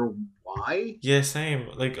remember why. yeah, same.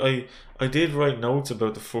 Like I did write notes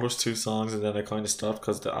about the first two songs, and then I kind of stopped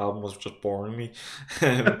because the album was just boring me.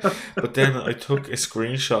 Um, but then I took a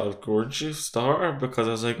screenshot of Gorgeous Star because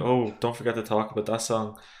I was like, oh, don't forget to talk about that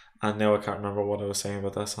song. And now I can't remember what I was saying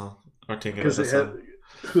about that song or thinking about Because that it had song.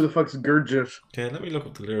 who the fuck's Gurdjieff? Okay, let me look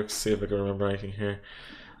up the lyrics, see if I can remember anything here.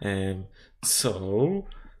 So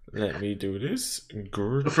let me do this.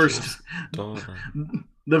 The first, Gorgeous daughter.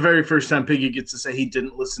 the very first time Piggy gets to say he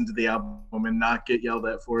didn't listen to the album and not get yelled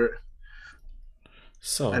at for it. I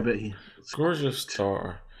So, bet he was gorgeous great.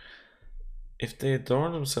 daughter. If they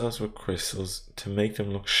adorn themselves with crystals to make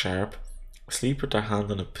them look sharp, sleep with their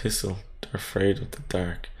hand on a pistol, they're afraid of the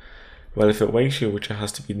dark. Well, if it wakes you, which it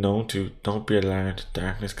has to be known to, don't be alarmed.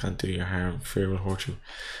 Darkness can't do you harm. Fear will hurt you.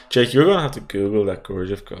 Jake, you're gonna have to Google that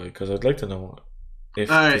gorgeous guy because I'd like to know All if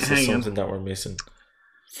right, this is hang on. something that we're missing.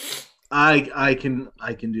 I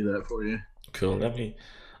can do that for you. Cool. Let me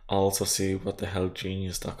also see what the hell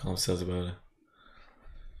Genius.com says about it.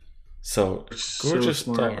 So, So Gorgeous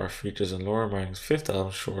smart. Daughter features in Laura Marling's fifth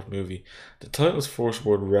album short movie. The title's first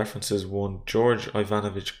word references one George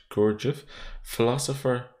Ivanovich Gurdjieff,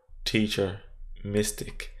 philosopher, teacher,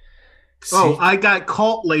 mystic, Oh, Sikh I got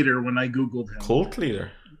cult later when I googled him. cult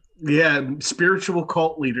leader. Yeah, spiritual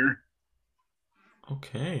cult leader.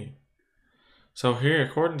 Okay. So here,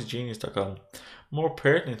 according to Genius.com, more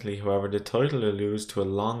pertinently, however, the title alludes to a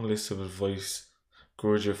long list of advice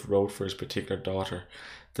Gurdjieff wrote for his particular daughter.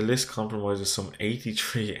 The list comprises some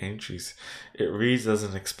 83 entries. It reads as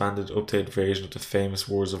an expanded, updated version of the famous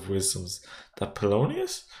words of wisdoms that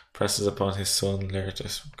Polonius presses upon his son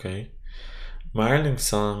Laertes. Okay. Marling's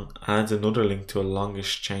song adds another link to a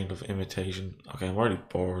longish chain of imitation. Okay, I'm already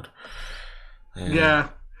bored. Um, Yeah,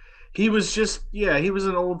 he was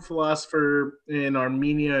an old philosopher in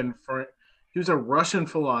Armenia and he was a Russian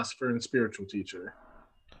philosopher and spiritual teacher.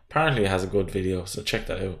 Apparently, it has a good video, so check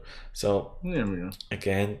that out. So, There we go.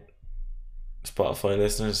 again, Spotify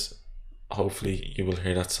listeners, hopefully you will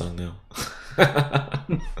hear that song now.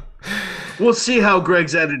 We'll see how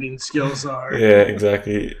Greg's editing skills are. Yeah,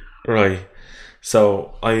 exactly. Right.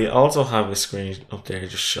 So I also have a screen up there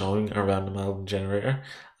just showing a random album generator,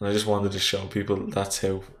 and I just wanted to show people that's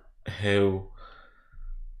how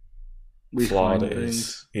We flawed find it is.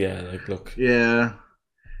 things. Yeah, like look. Yeah.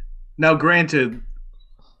 Now, granted,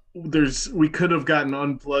 we could have gotten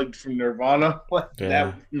unplugged from Nirvana.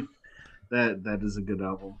 Yeah, That is a good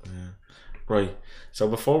album. yeah. Right. So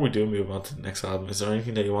before we do move on to the next album, is there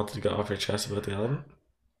anything that you wanted to get off your chest about the album?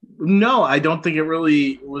 No, I don't think it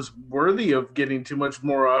really was worthy of getting too much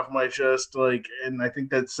more off my chest. Like, and I think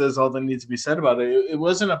that says all that needs to be said about it. It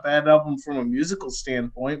wasn't a bad album from a musical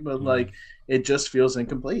standpoint, but Hmm. like, it just feels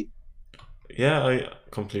incomplete. Yeah, I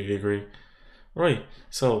completely agree. Right.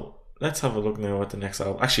 So let's have a look now at the next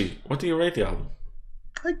album. Actually, what do you rate the album?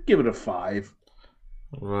 I'd give it a 5,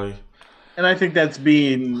 Right. and I think that's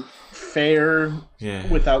being fair Yeah.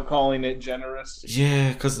 without calling it generous.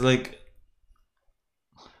 Yeah, because like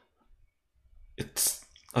it's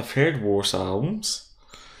I've heard worse albums.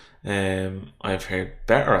 I've heard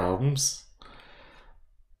better albums.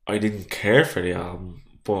 I didn't care for the album,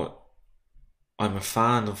 but I'm a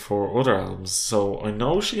fan for other albums. So I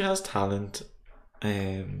know she has talent.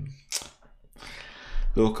 Um,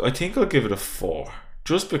 Look, I think I'll give it a 4.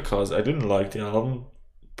 Just because I didn't like the album,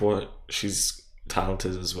 but she's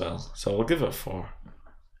talented as well. So I'll give it a 4.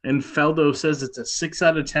 And Feldo says it's a 6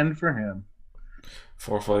 out of 10 for him.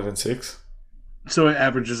 4, 5, and 6. So it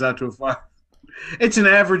averages out to a 5. It's an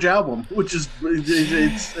average album, which is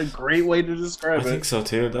it's a great way to I describe think it. so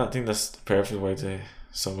too. I think that's the perfect way to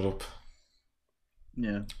sum it up.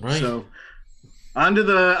 Yeah. Right. So on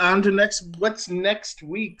to next. What's next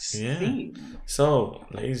week's Yeah. theme? So,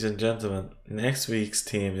 ladies and gentlemen, next week's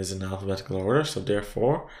theme is in alphabetical order, so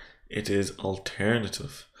therefore it is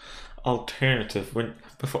alternative. Alternative. When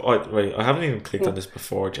before, right, I haven't even clicked on this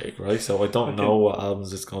before, Jake. Right, so I don't know what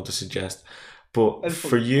albums it's going to suggest. But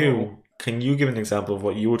for you, can you give an example of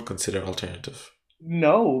what you would consider alternative?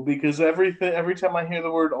 No, because every time I hear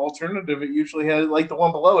the word alternative, it usually has like the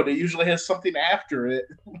one below it. It usually has something after it,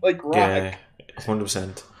 like rock. Yeah,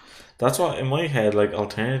 100%. That's what in my head, like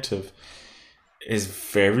alternative is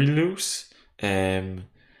very loose.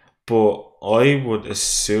 But I would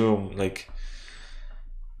assume like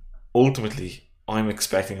ultimately I'm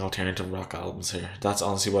expecting alternative rock albums here. That's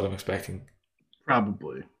honestly what I'm expecting.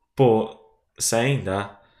 Probably. But saying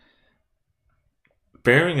that,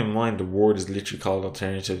 bearing in mind the word is literally called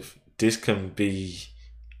alternative, this can be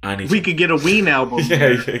anything. We could get a Ween album.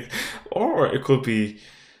 Yeah. Or it could be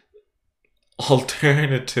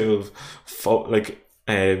alternative like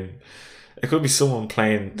it could be someone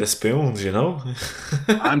playing the spoons, you know.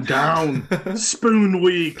 I'm down. Spoon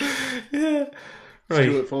week. Yeah. Let's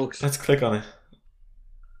do Right. it, folks. Let's click on it.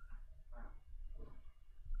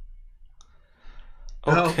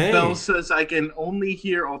 Bell Okay. says I can only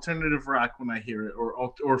hear alternative rock when I hear it,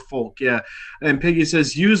 or folk. Yeah, and Piggy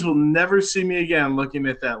says Hughes will never see me again. Looking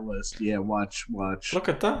at that list, yeah, watch. Look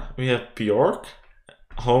at that. We have Bjork,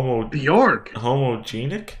 Bjork.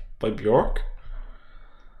 Homogenic by Bjork.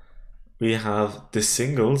 We have The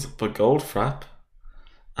Singles by Goldfrapp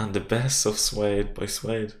and The Best of Suede by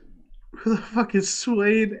Suede. Who the fuck is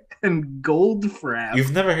Suede and Goldfrapp?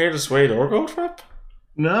 You've never heard of Suede or Goldfrapp?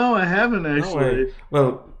 No, I haven't No way. actually.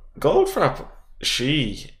 Well, Goldfrapp,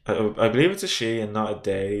 I believe it's a she and not a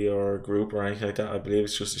they or a group or anything like that. I believe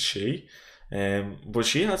it's just a she. But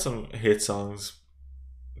she had some hit songs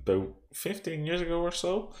about 15 years ago or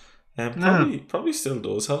so. And No. probably still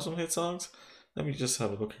does have some hit songs. Let me just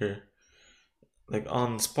have a look here. Like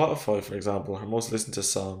on Spotify, for example, her most listened to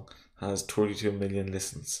song has 32 million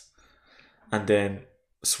listens. And then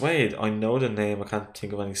Suede, I know the name, I can't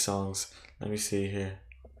think of any songs. Let me see here.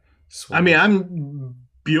 I mean, Suede.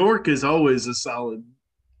 Bjork is always a solid,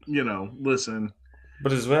 listen.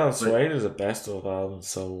 But as well, But Suede is a best of album,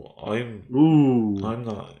 so ooh, I'm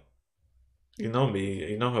not. You know me.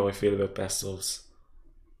 You know how I feel about best ofs.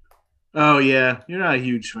 oh yeah, you're not a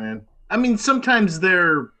huge fan. I mean, sometimes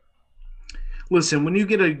they're listen, when you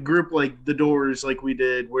get a group like the Doors, like we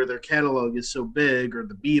did, where their catalog is so big, or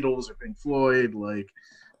the Beatles or Pink Floyd, like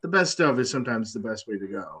the best stuff is sometimes the best way to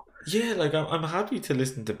go. Yeah, like I'm happy to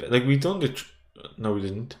listen to like we done no we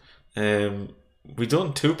didn't. Um, we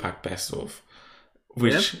done 2-pack best of,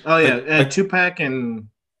 Yeah. which Oh yeah, like Tupac and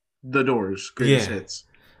the Doors, greatest yeah, hits.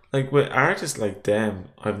 like with artists like them,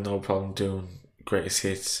 I've no problem doing greatest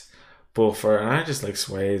hits. But for an artist like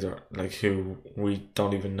Suede or like who we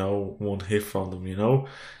don't even know one hit from them,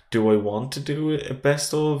 do I want to do a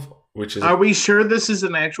best of, which is Are we sure this is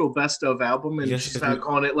an actual best of album and yes, she's not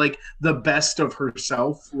calling it like the best of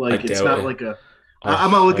herself? I Like it's doubt not it. like a. I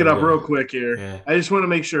I'm gonna look it highly up doubt real it. quick here. Yeah, I just want to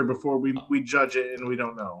make sure before we judge it and we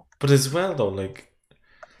don't know. but as well though, like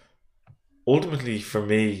ultimately for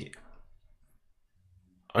me,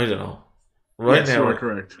 I don't know. Right Yes, you are now,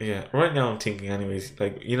 correct. yeah, right now I'm thinking anyways.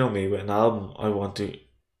 Like you know me, with an album, I want to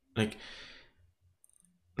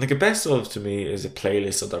like a best of to me is a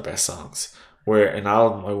playlist of their best songs. Where an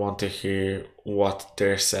album, I want to hear what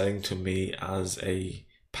they're selling to me as a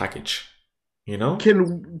package. You know?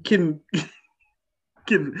 Can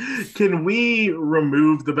can we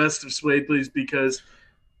remove the best of Suede, please? Because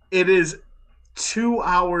it is 2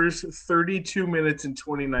 hours, 32 minutes, and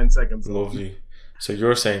 29 seconds long. Lovely. So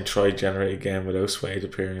you're saying try generate again without Suede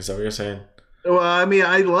appearing? Is that what you're saying? Well, I mean,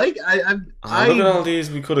 I like Ah, look at I all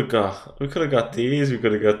these we could have got. We could have got these. We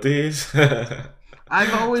could have got these.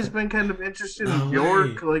 I've always been kind of interested in No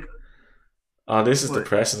Bjork. way. Like Oh, this is what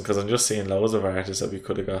depressing because I'm just seeing loads of artists that we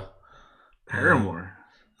could have got. Um, Paramore,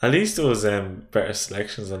 at least there was better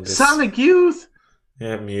selections on this. Sonic Youth.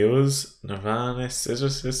 Yeah, Muse, Nirvana, Scissor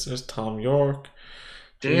Sisters, Tom York,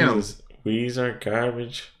 Damn. Jesus, Weezer,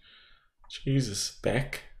 Garbage, Jesus,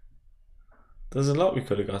 Beck. There's a lot we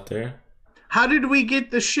could have got there. How did we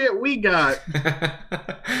get the shit we got?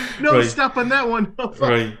 No, Right, stop on that one.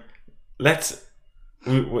 right. Let's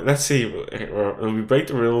let's see. We break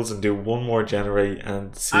the rules and do one more generate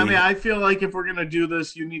and I mean, see. I feel like if we're gonna do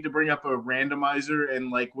this, you need to bring up a randomizer and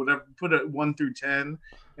like whatever, put it 1 through 10,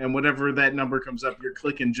 and whatever that number comes up, you're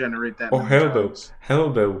clicking generate that Or many times. how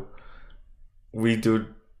about we do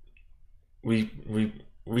we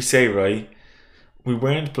say right? We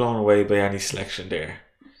weren't blown away by any selection there.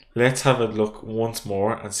 Let's have a look once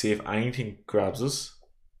more and see if anything grabs us,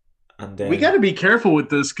 and We got then to be careful with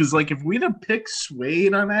this because, like, if we'd have picked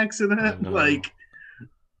Suede on I accident, know. like, Yeah.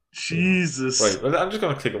 Jesus. Right. Well, I'm just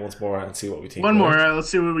gonna click it once more and see what we think. One more. Right. Let's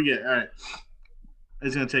see what we get. All right.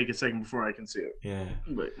 It's gonna take a second before I can see it. Yeah.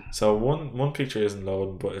 But So one picture isn't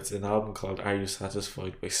loading, but it's an album called "Are You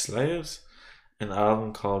Satisfied" by Slaves, an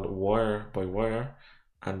album called "Wire" by Wire,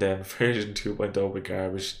 and then version 2.0 by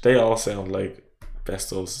Garbage. They all sound like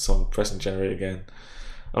best ofs. So I'm pressing generate again.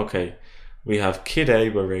 Okay, we have Kid A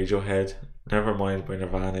by Radiohead, Nevermind by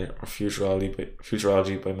Nirvana, or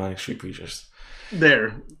Futurology by Manic Street Preachers.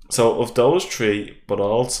 there. So of those three, but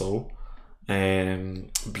also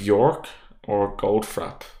Bjork or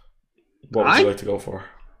Goldfrapp, what would you I like to go for?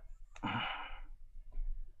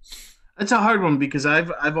 That's a hard one because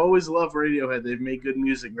I've always loved Radiohead. They've made good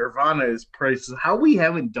music. Nirvana is priceless. How we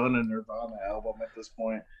haven't done a Nirvana album at this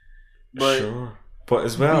point, but Sure, but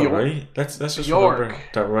as well, Bjork, right? Let's just Bjork. remember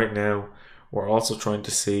that right now we're also trying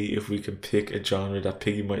to see if we can pick a genre that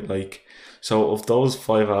Piggy might like. So of those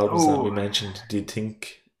five albums that we Oh, mentioned, do you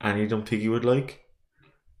think any of them Piggy would like?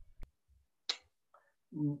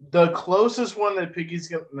 the closest one that Piggy's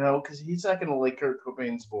gonna know because he's not gonna like Kurt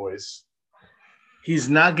Cobain's voice. He's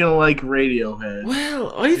not gonna like Radiohead.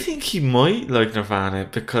 Well, I think he might like Nirvana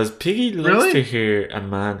because Piggy likes to Really? hear a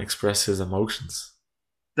man express his emotions.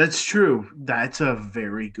 That's true. That's a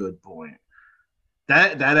very good point.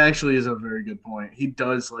 That actually is a very good point. He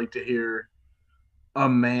does like to hear a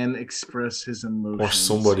man express his Or emotions.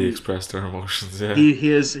 somebody He express their emotions, yeah. he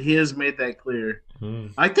has made that clear.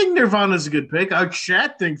 Mm. I think Nirvana's a good pick. Our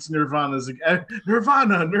chat thinks Nirvana's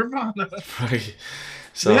Nirvana. Right.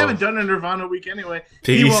 We haven't So done a Nirvana week anyway. He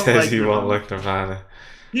Piggy won't says like he won't Nirvana. like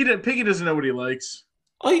Nirvana. Piggy doesn't know what he likes.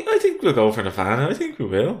 I think we'll go for Nirvana. I think we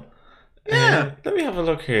will. Yeah, Let me have a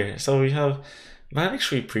look here. So we have Manic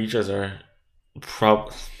Street Preachers are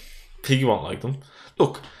prob Piggy won't like them.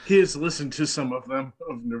 Look, he has listened to some of them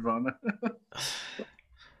of Nirvana.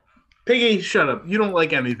 Piggy, shut up. You don't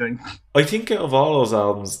like anything. I think out of all those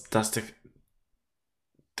albums, that's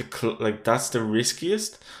that's the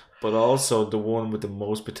riskiest, but also the one with the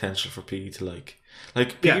most potential for Piggy to like.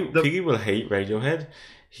 Like Yeah. Piggy will hate Radiohead.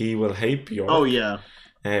 He will hate Oh Bjork.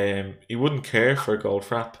 yeah. He wouldn't care for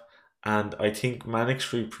Goldfrapp, and I think Manic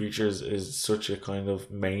Street Preachers is such a kind of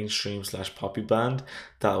mainstream slash poppy band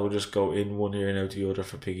that will just go in one ear and out the other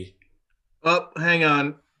for Piggy. Oh, hang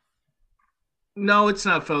on. No, it's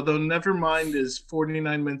not Phil. Though Nevermind is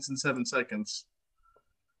 49 minutes and 7 seconds.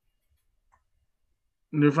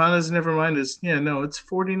 Nirvana's Nevermind is no, it's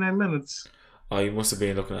 49 minutes. Oh, you must have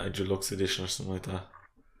been looking at a deluxe edition or something like that.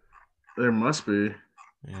 There must be.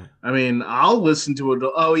 Yeah. I mean, I'll listen to it.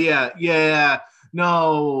 Oh yeah.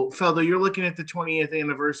 No, Feldo, you're looking at the 20th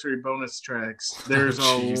anniversary bonus tracks. Oh There's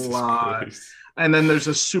a Jesus lot. Christ! And then there's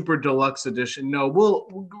a super deluxe edition. No,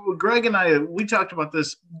 Greg and I, we talked about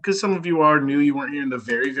this because some of you are new. You weren't here in the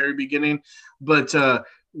very, very beginning. But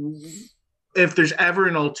if there's ever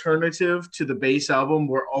an alternative to the base album,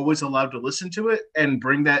 we're always allowed to listen to it and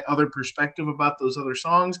bring that other perspective about those other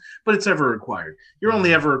songs. But it's ever required. You're only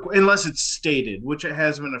Mm. ever, unless it's stated, which it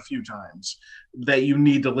has been a few times, that you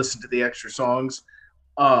need to listen to the extra songs.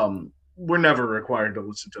 We're never required to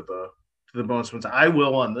listen to the bonus ones. I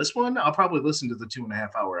will on this one. I'll probably listen to the 2.5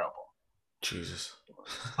 hour album. Jesus.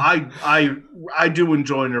 I do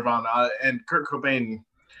enjoy Nirvana and Kurt Cobain.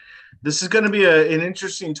 This is going to be an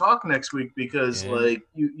interesting talk next week because Yeah. like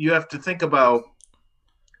you have to think about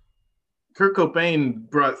Kurt Cobain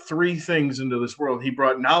brought three things into this world. He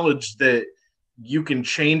brought knowledge that you can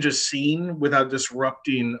change a scene without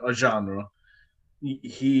disrupting a genre.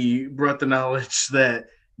 He brought the knowledge that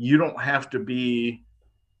you don't have to be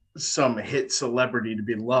some hit celebrity to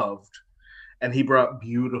be loved, and he brought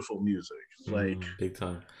beautiful music. Like, Big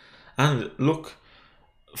time. And look,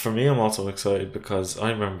 for me, I'm also excited because I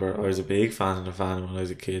remember I was a big fan of Nirvana when I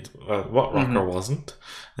was a kid. Well, what rocker mhm. wasn't?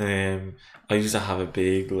 I used to have a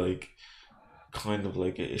big kind of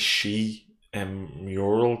like a she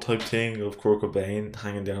mural type thing of Kurt Cobain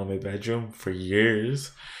hanging down in my bedroom for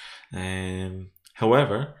years.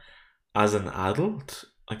 However, as an adult,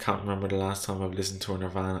 I can't remember the last time I've listened to a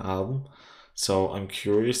Nirvana album. So I'm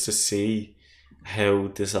curious to see. how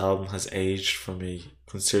this album has aged for me,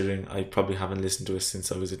 considering I probably haven't listened to it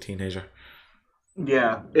since I was a teenager.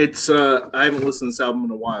 Yeah, it's I haven't listened to this album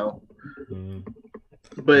in a while, Mm,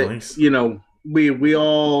 but nice. you know, we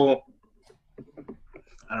all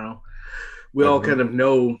I don't know, we I all don't kind know. of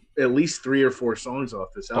know at least 3 or 4 songs off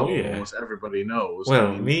this Oh album. yeah. Almost everybody knows. I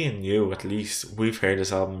Well, mean, me and you, at least, we've heard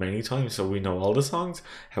this album many times, so we know all the songs.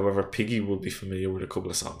 However, Piggy will be familiar with a couple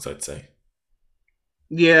of songs, I'd say.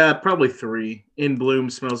 yeah, probably three. In Bloom,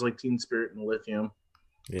 Smells Like Teen Spirit, and Lithium.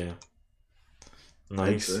 Yeah, I'd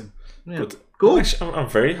nice. say. Yeah, But no, cool. actually, I'm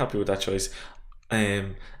very happy with that choice.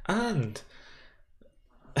 And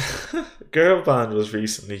girl band was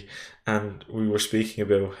recently, and we were speaking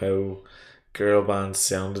about how girl bands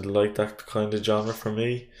sounded like that kind of genre for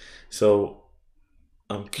me. So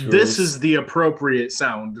I'm This is curious. the appropriate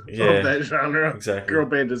sound of Yeah, that genre. exactly. Girl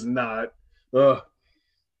band is not. Ugh.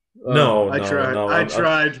 No, I no, tried. no. I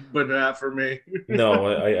tried, but not for me. No,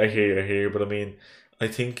 I hear you, I hear you, but I mean, I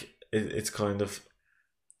think it's kind of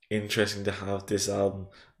interesting to have this album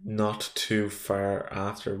not too far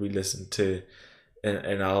after we listen to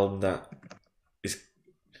an album that is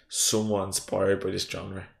somewhat inspired by this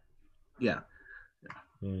genre. Yeah,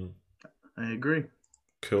 Mm, I agree.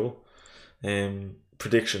 cool.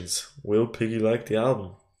 Predictions. Will Piggy like the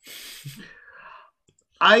album?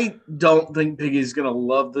 I don't think Piggy's gonna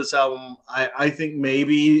love this album. I think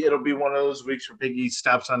maybe it'll be one of those weeks where Piggy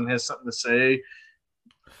stops on and has something to say,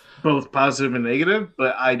 both positive and negative.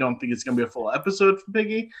 But I don't think it's gonna be a full episode for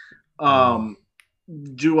Piggy. Mm. Um,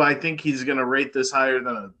 do I think he's gonna rate this higher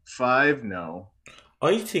than a 5? No.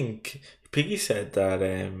 I think Piggy said that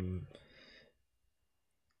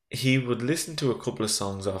he would listen to a couple of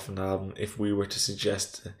songs off an album if we were to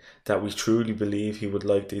suggest that we truly believe he would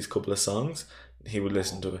like these couple of songs. He would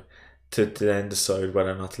listen to it to then decide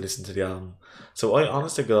whether or not to listen to the album. So I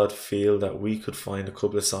honest to God feel that we could find a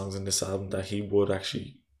couple of songs in this album that he would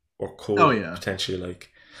actually or Oh could yeah, potentially like.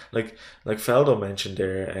 Like like Feldo mentioned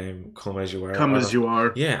there, Come As You Are. come as you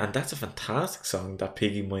are. Yeah, and that's a fantastic song that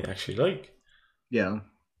Piggy might actually like. Yeah,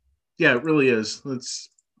 yeah, it really is. It's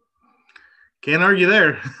can't argue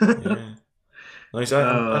there. Yeah. Nice. And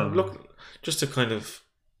um, look, just to kind of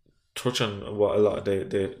touch on what a lot of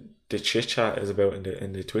the chit chat is about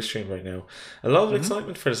in the Twitch stream right now. A lot of mhm.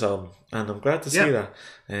 excitement for this album, and I'm glad to see Yeah. that.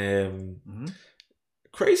 Mhm.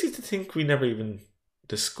 Crazy to think we never even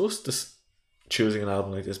discussed this choosing an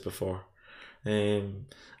album like this before. And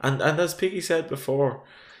as Piggy said before,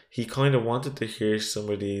 he kind of wanted to hear some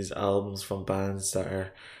of these albums from bands that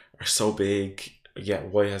are so big. Yet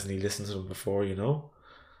why hasn't he listened to them before? You know,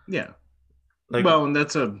 Yeah. like Well, and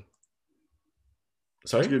it's a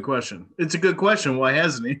sorry. good question. It's a good question. Why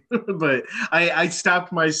hasn't he? But I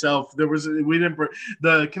stopped myself. We didn't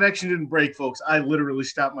the connection didn't break, folks. I literally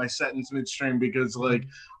stopped my sentence midstream because like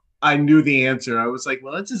I knew the answer. I was like,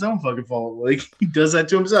 well, that's his own fucking fault. Like he does that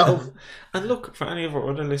to himself. And look, for any of our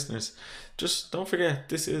other listeners, just don't forget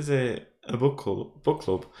this is a book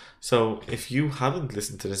club. So if you haven't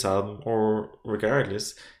listened to this album, or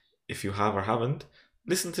regardless, if you have or haven't,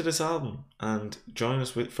 listen to this album and join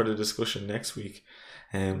us for the discussion next week.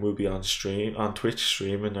 And we'll be on Twitch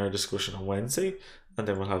streaming our discussion on Wednesday, and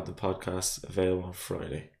then we'll have the podcast available on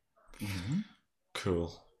Friday. Mm-hmm.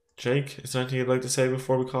 Cool. Jake, is there anything you'd like to say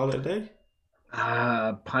before we call it a day?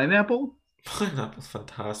 Pineapple? Pineapple's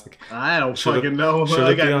fantastic. I don't Should it fucking know. should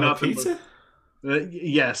I it be got on a nothing but pizza?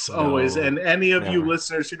 yes, always. No, And any of you never.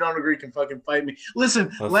 listeners who don't agree can fucking fight me.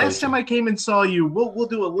 Listen, I'll last fight time you. I came and saw you, we'll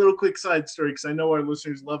do a little quick side story because I know our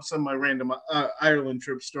listeners love some of my random Ireland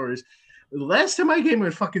trip stories. The last time I came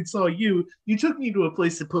and fucking saw you, you took me to a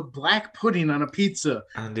place to put black pudding on a pizza.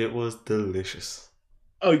 And it was delicious.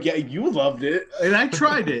 Oh yeah, you loved it, and I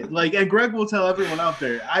tried it. Like, and Greg will tell everyone out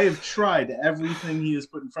there, I have tried everything he has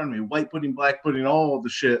put in front of me: white pudding, black pudding, all the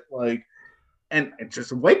shit. Like, and it's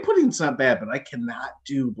just white pudding's not bad, but I cannot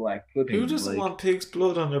do black Who pudding. doesn't Like, want pig's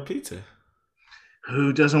blood on their pizza?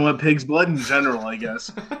 who doesn't want pig's blood in general? I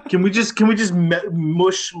guess. Can we just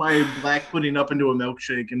mush my black pudding up into a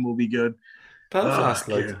milkshake and we'll be good? Oh Belfast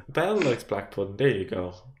likes god. Bell likes black pudding. There you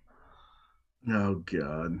go. Oh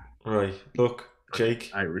god. Right. Look,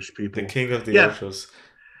 Jake, Irish the people. king of the Yeah. outros.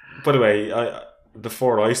 By the way, I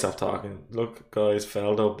before I stop talking, look, guys,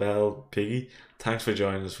 Feldo, Bell, Piggy, thanks for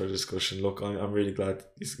joining us for the discussion. Look, I'm really glad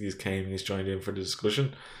he's came and he's joined in for the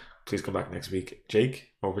discussion. Please come back next week. Jake,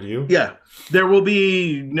 over to you. Yeah. There will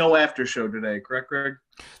be no after show today, correct, Greg?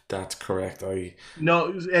 That's correct.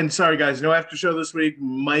 No, and sorry guys, no after show this week.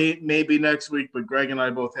 Might maybe next week, but Greg and I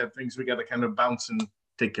both have things we got to kind of bounce and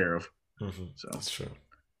take care of. So, That's true.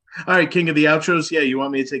 all right, King of the outros. Yeah, you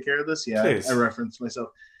want me to take care of this? Yeah, I Please. referenced myself.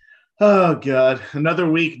 Oh God, another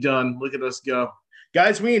week done. Look at us go.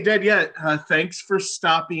 Guys, we ain't dead yet. Thanks for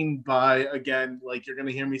stopping by again. Like, you're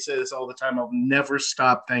gonna hear me say this all the time. I'll never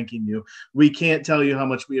stop thanking you. We can't tell you how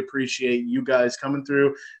much we appreciate you guys coming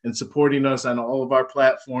through and supporting us on all of our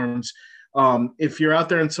platforms. If you're out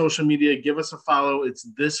there on social media, give us a follow. It's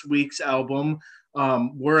this week's album.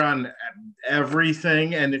 We're on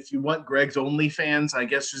everything, and if you want Greg's OnlyFans, I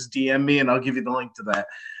guess just DM me and I'll give you the link to that.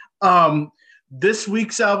 Um, this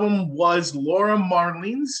week's album was Laura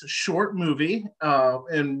Marling's short movie,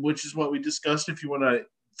 and which is what we discussed. If you want to,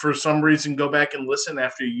 for some reason, go back and listen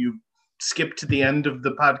after you skip to the end of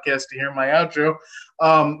the podcast to hear my outro.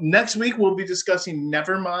 Next week, we'll be discussing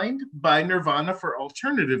Nevermind by Nirvana for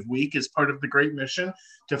Alternative Week as part of the Great Mission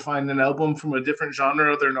to find an album from a different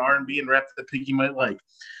genre other than R&B and rap that Piggy might like.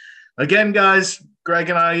 Again, guys, Greg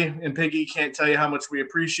and I and Piggy can't tell you how much we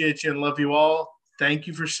appreciate you and love you all. Thank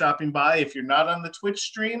you for stopping by. If you're not on the Twitch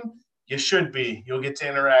stream, you should be. You'll get to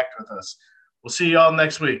interact with us. We'll see you all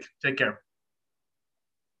next week. Take care.